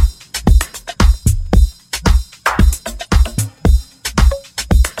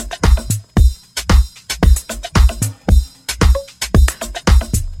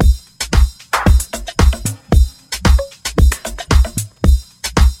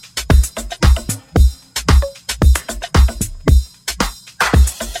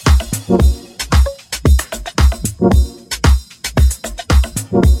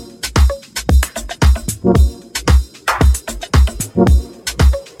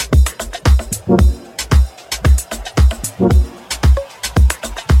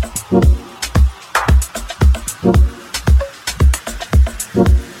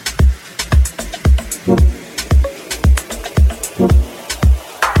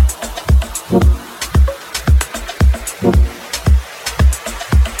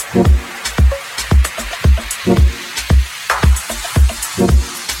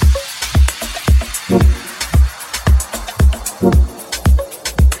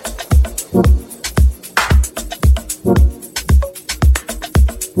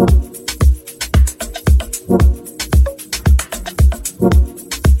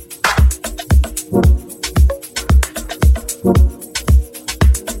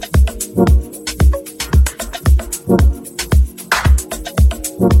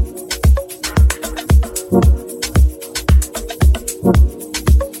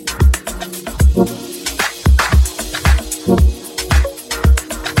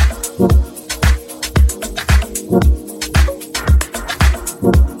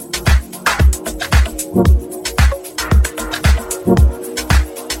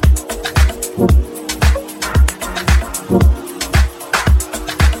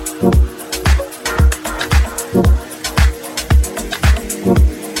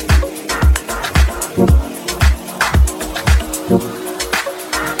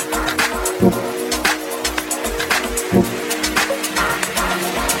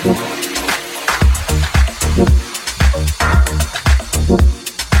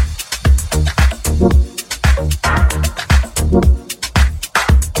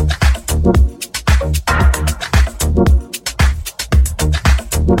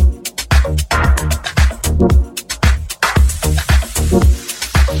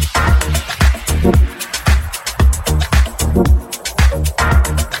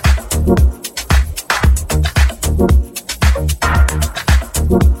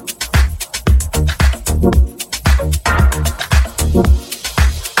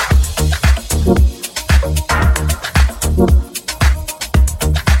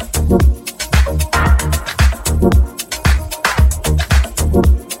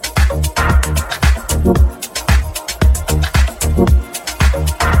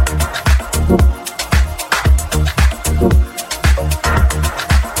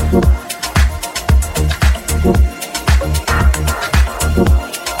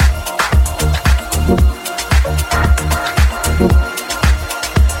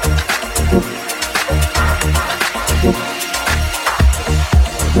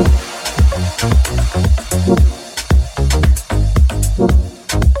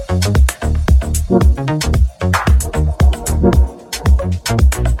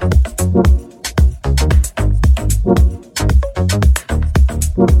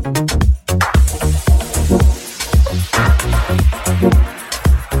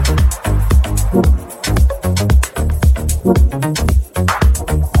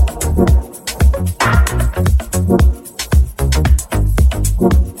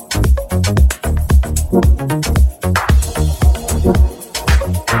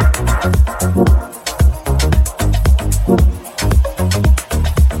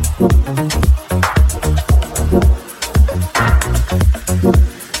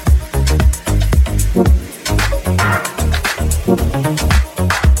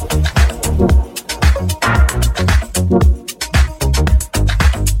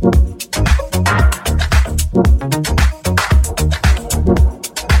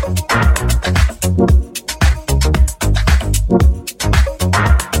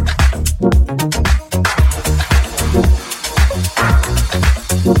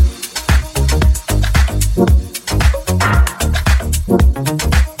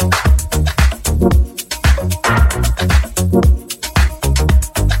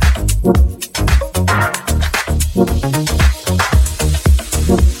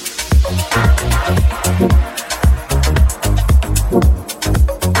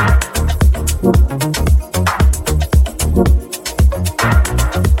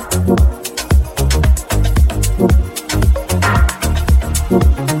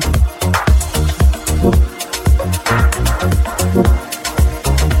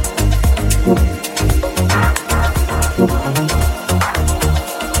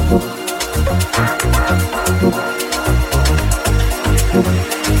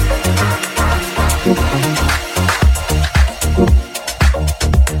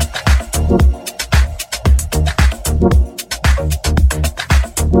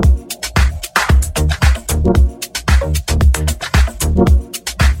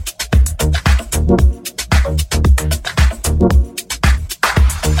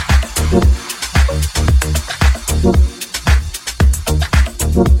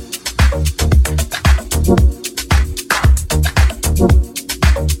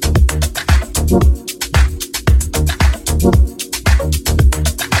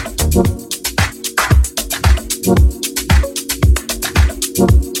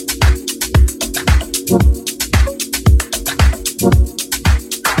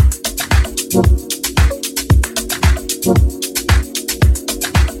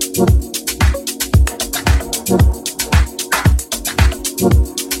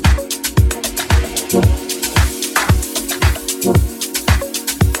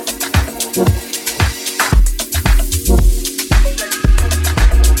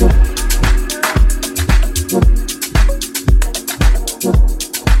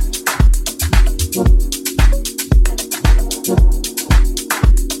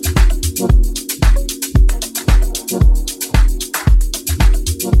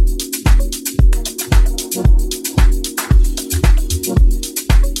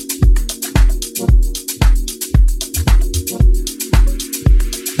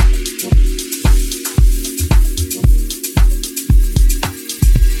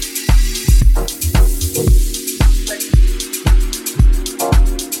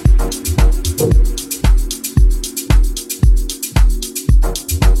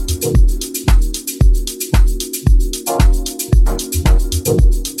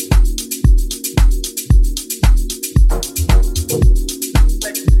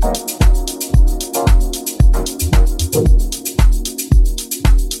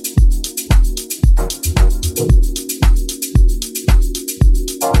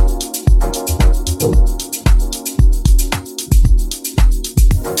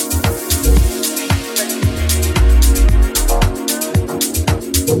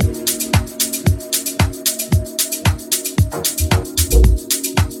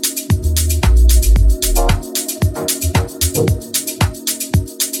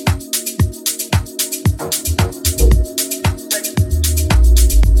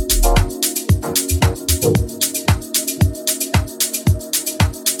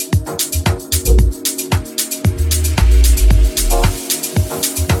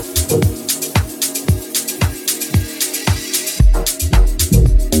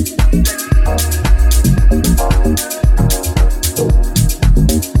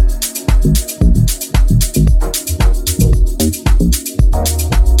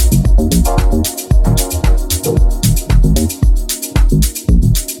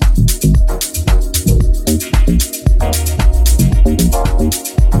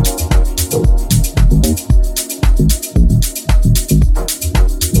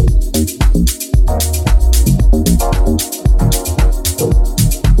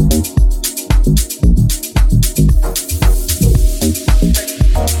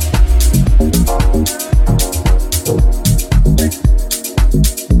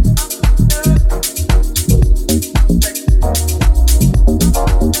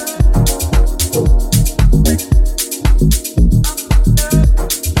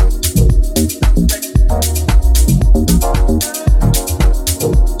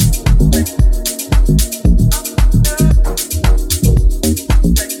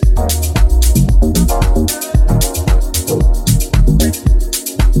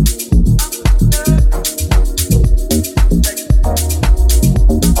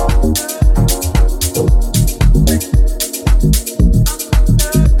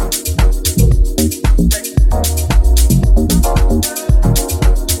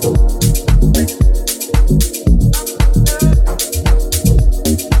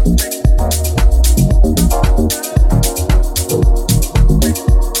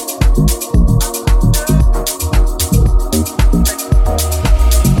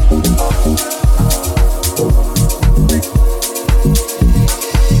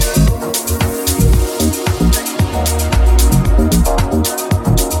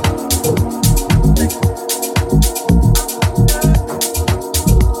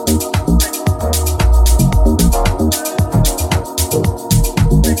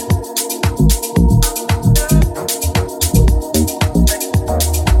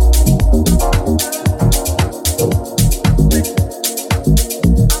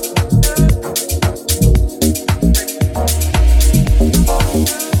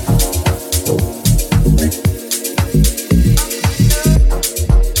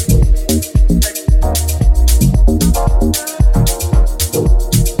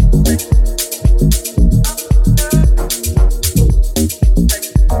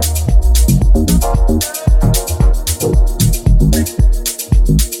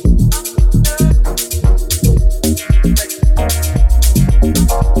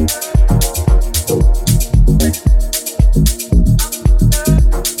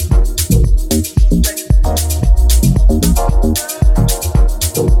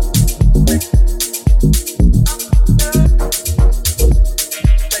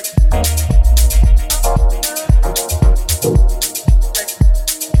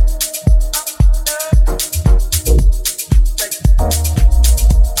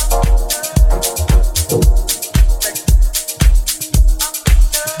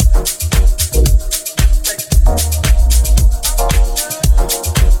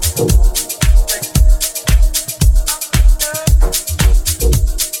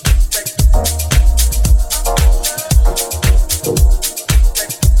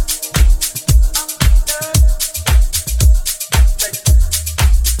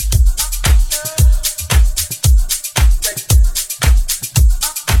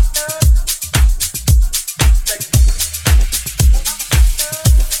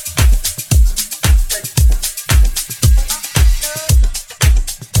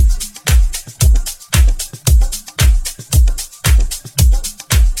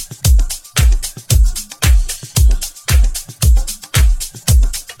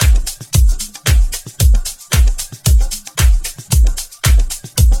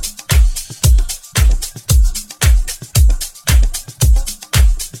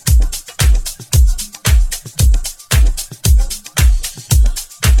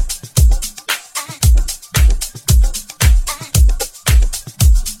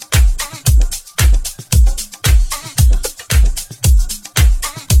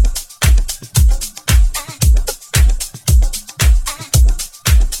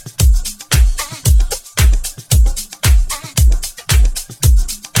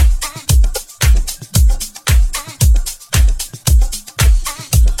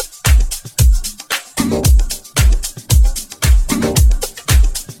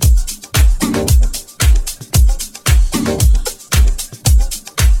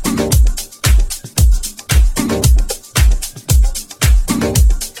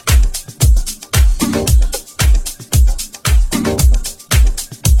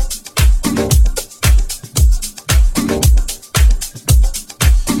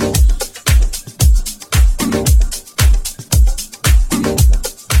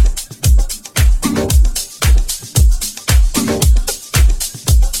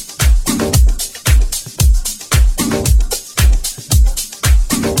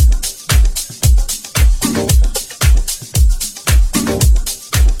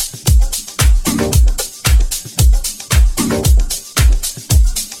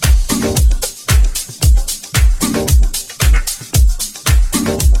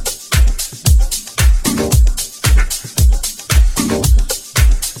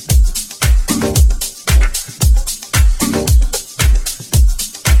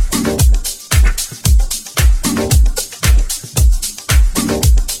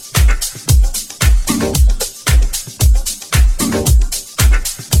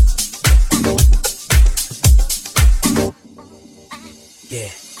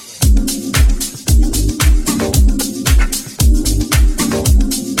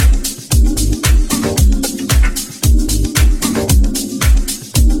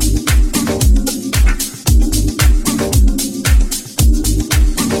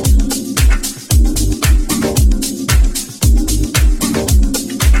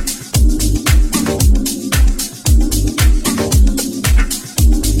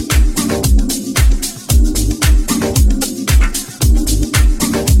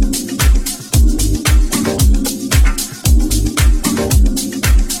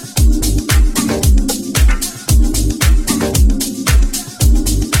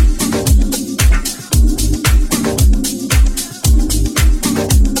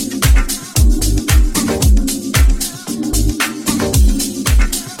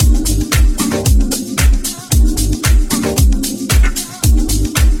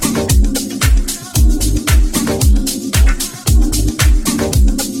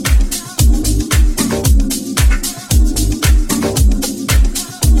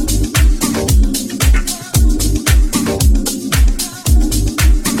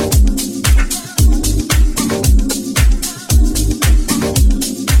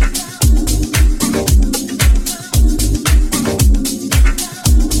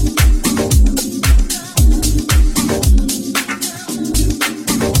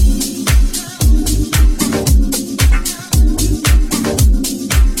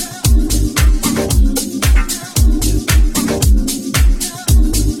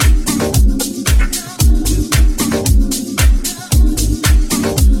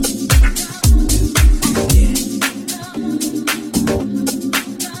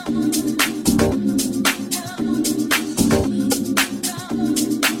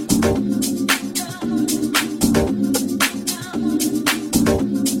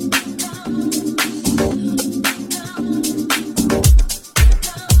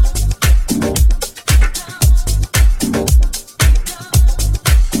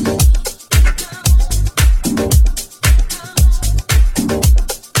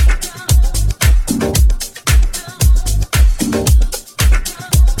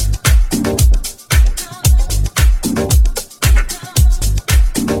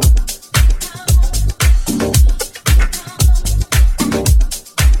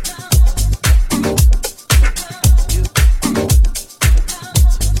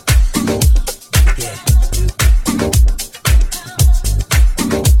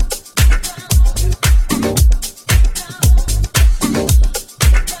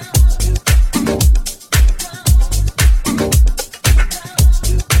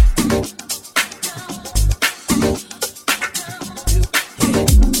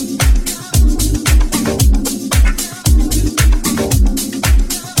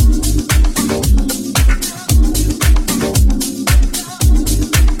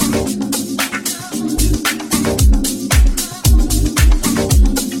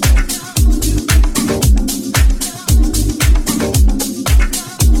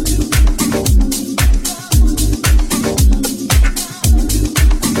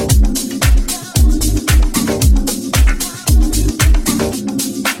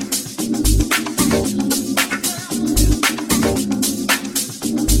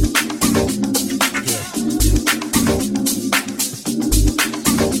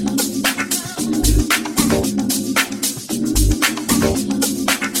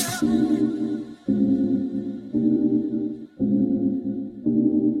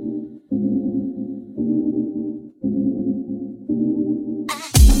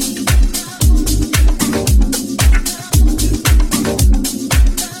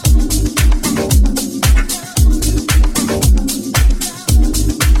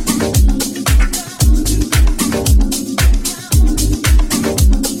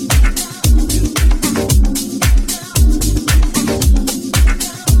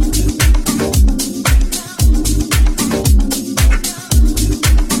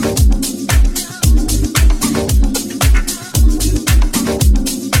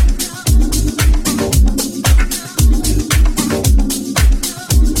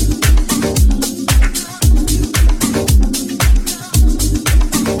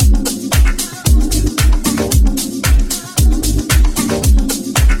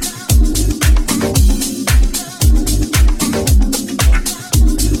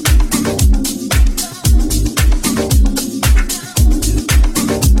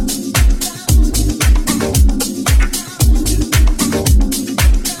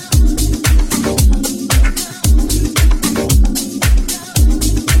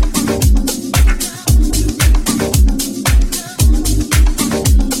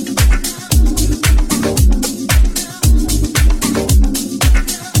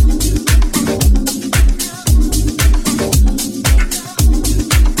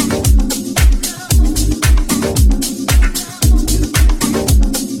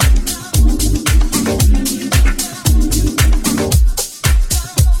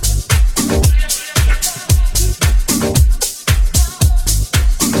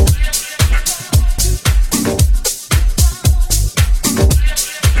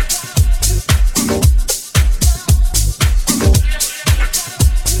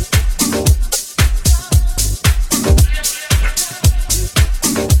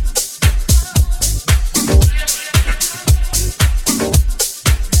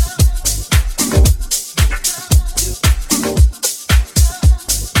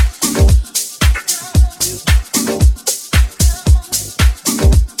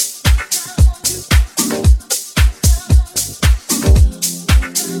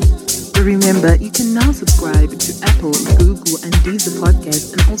 Remember, you can now subscribe to Apple, Google, and Deezer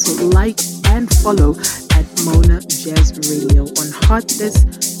podcasts, and also like and follow at Mona Jazz Radio on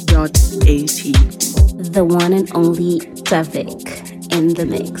heartless.at. The one and only Tavik in the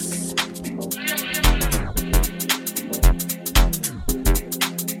mix.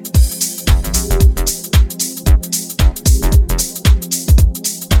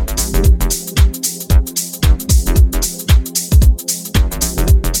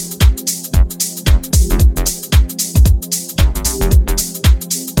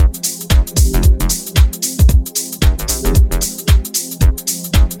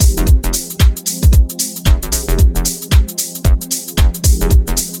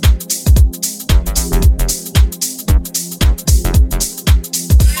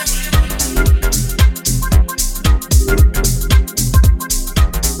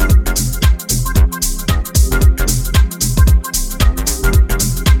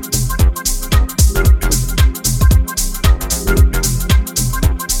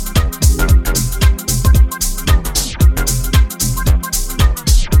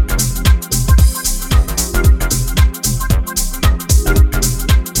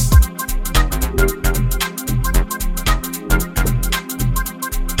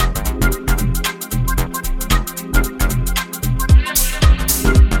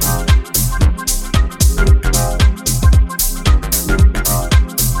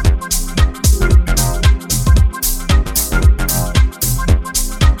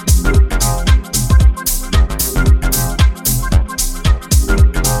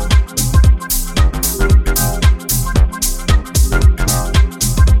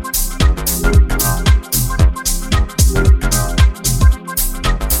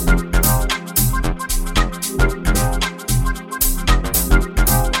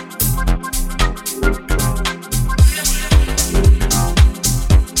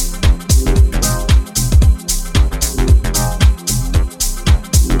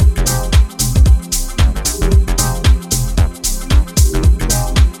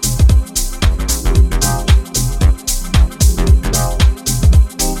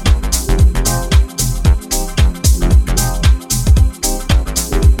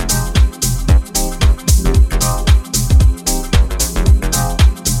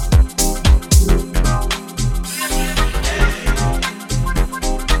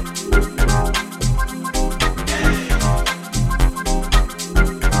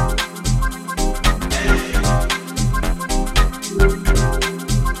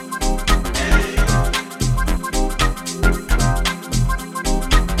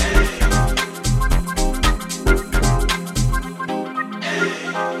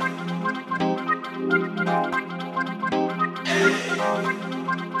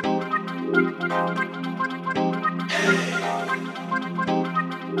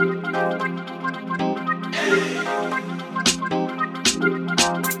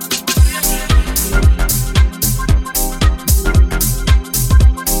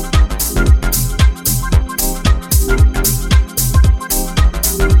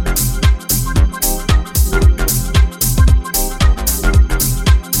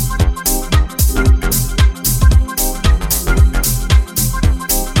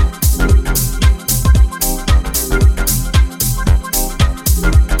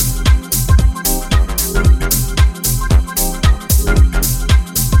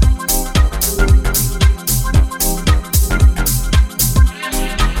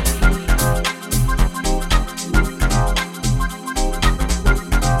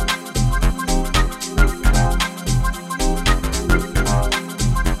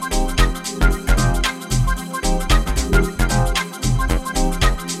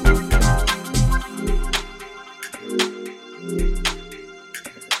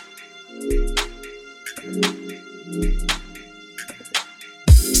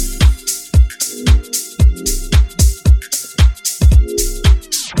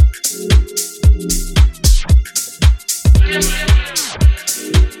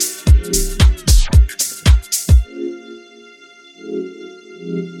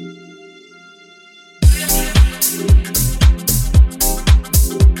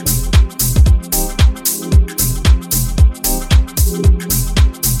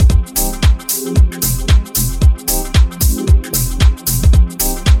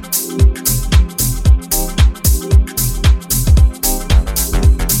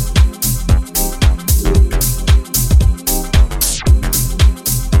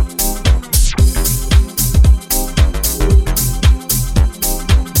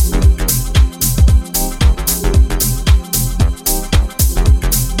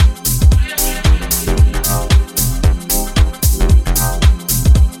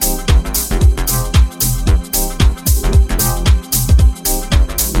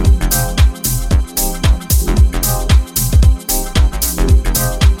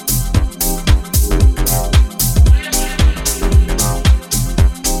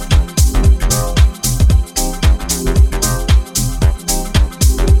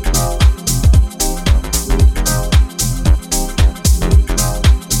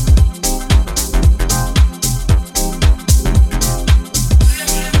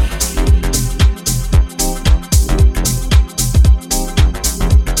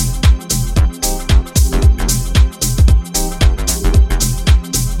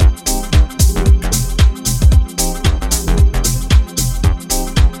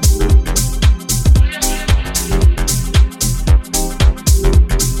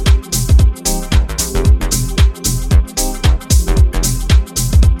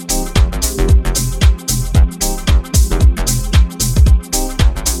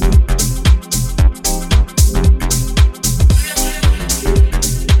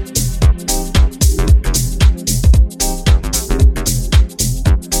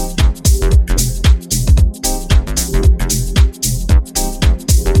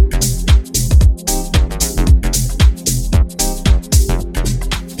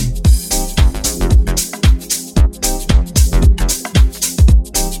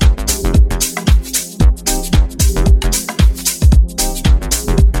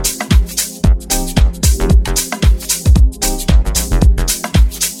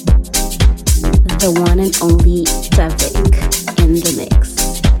 the one and only Tavik in the mix.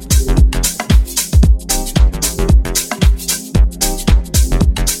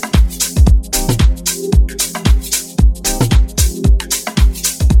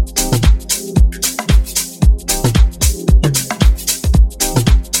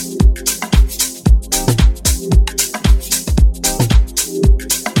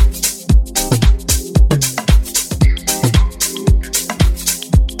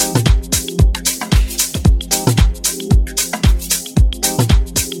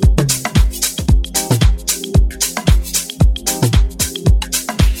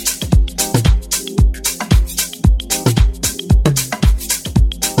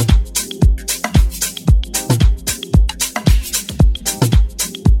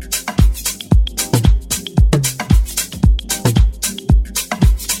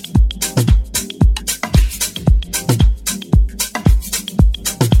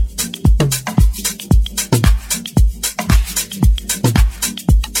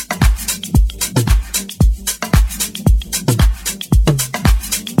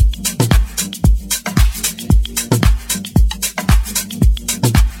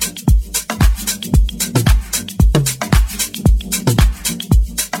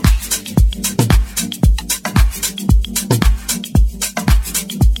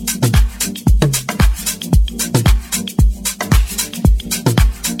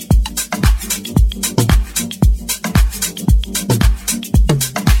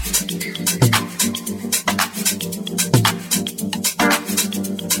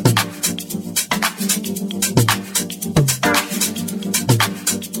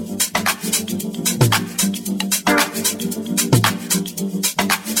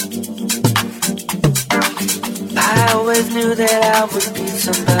 Knew that I would be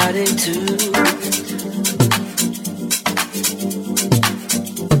somebody too.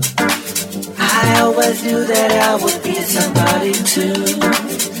 I always knew that I would be somebody too.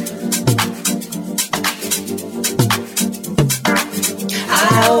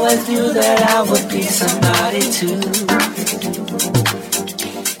 I always knew that I would be somebody too.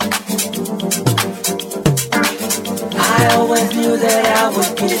 I always knew that I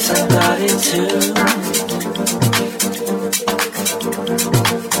would be somebody too.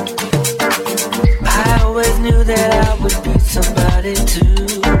 I always knew that I would be somebody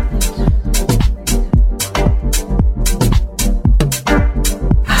too.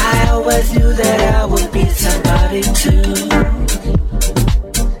 I always knew that I would be somebody too.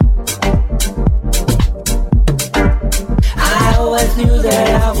 I always knew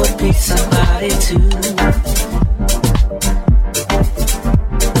that I would be somebody too.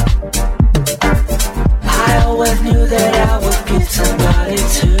 I always knew that I would be somebody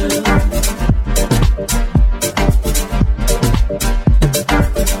too.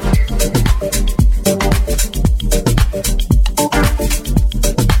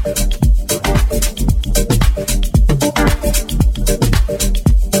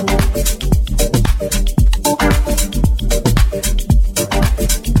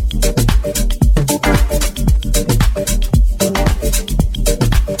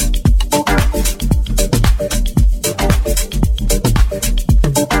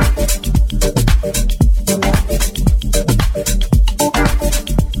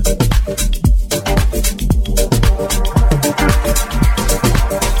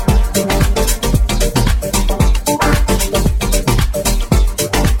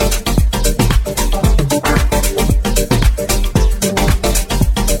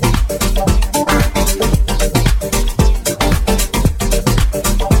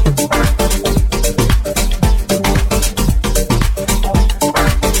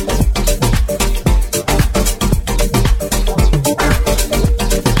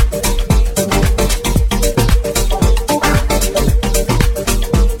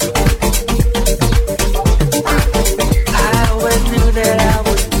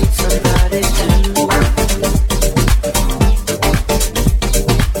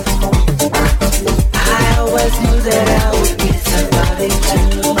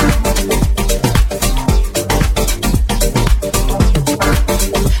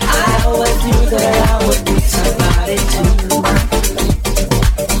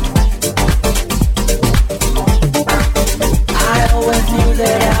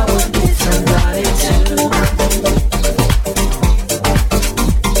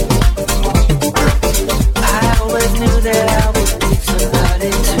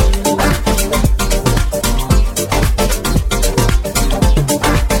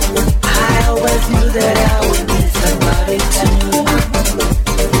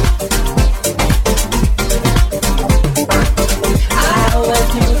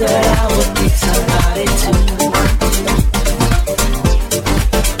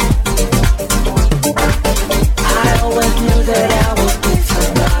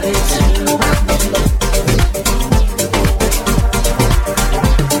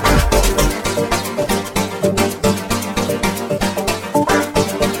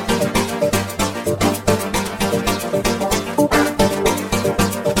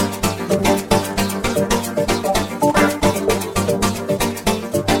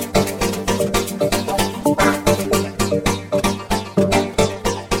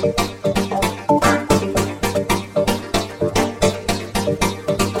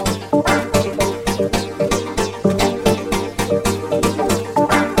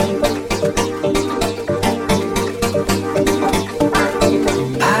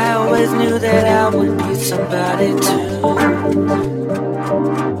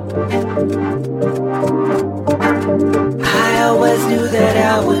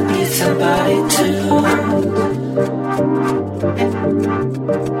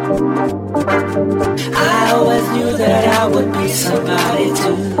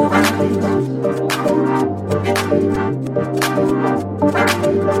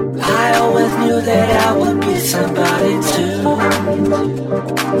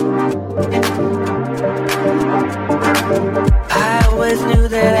 always knew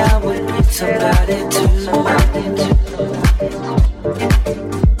that I would need somebody to.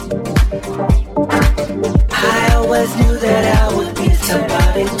 I always knew that I would need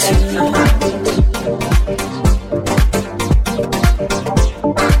somebody to.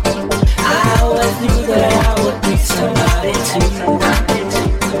 I always knew that I would need somebody to.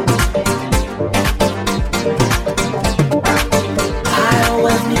 I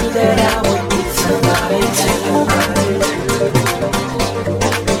always knew that I would need somebody to.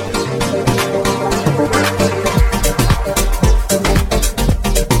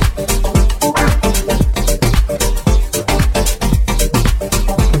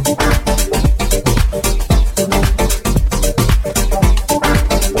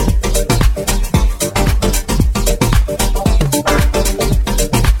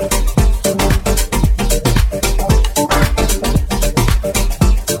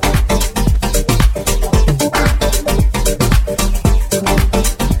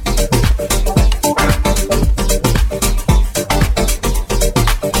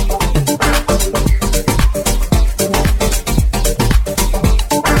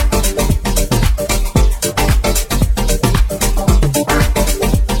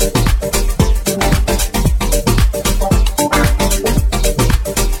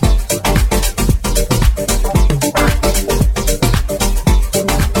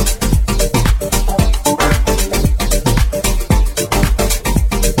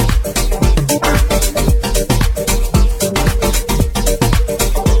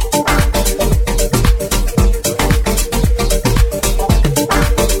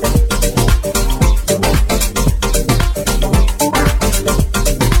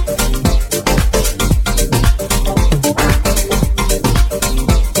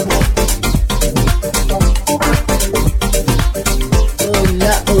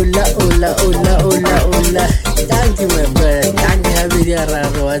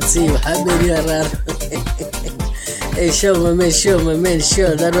 Hey, show my man,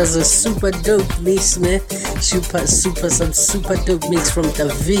 sure. That was a super dope mix, man. Some super dope mix from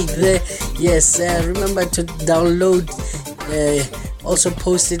David there. Yes, remember to download. Also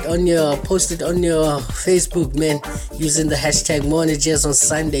post it on your Facebook, man, using the hashtag Morning Jazz on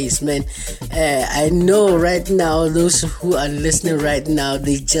Sundays, man. I know right now those who are listening right now,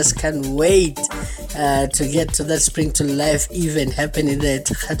 they just can't wait to get to that Spring to Life event happening there at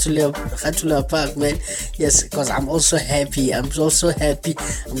Khatula Park, man. Yes, because I'm also happy. I'm just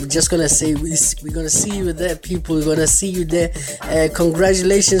gonna say we're gonna see you there, people. We're gonna see you there.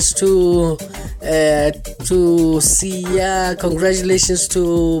 Congratulations to Sia. Congratulations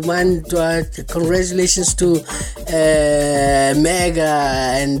to Mandwa. Congratulations to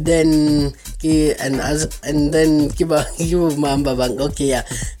Mega, and then Kiba Mamba Bang. Okay, yeah,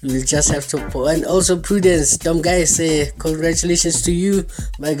 we'll just have to. And also Prudence, guys, say congratulations to you,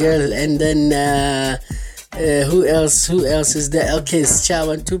 my girl. And then who else is there? Okay, it's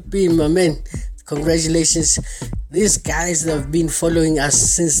Chawan Tupi, my man. Congratulations. These guys that have been following us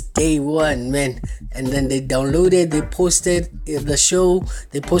since day one, man. And then they downloaded, they posted the show.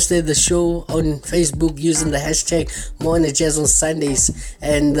 They posted the show on Facebook using the hashtag Morning Jazz on Sundays.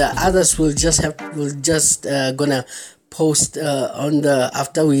 And the others will just gonna post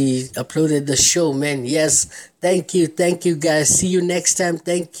after we uploaded the show, man. Yes, thank you guys. See you next time.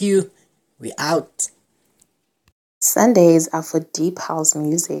 Thank you. We out. Sundays are for deep house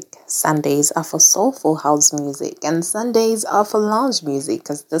music, Sundays are for soulful house music, and Sundays are for lounge music,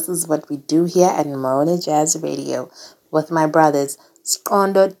 because this is what we do here at Mona Jazz Radio with my brothers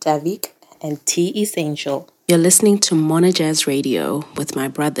Skondo, Davik, and T Essential. You're listening to Mona Jazz Radio with my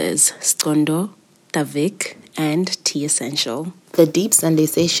brothers Skondo, Davik, and T Essential. The Deep Sunday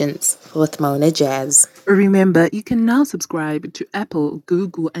Sessions with Mona Jazz. Remember, you can now subscribe to Apple,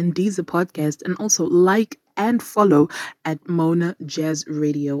 Google, and Deezer podcast, and also like and follow at Mona Jazz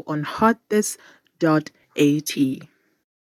Radio on hotthis.at.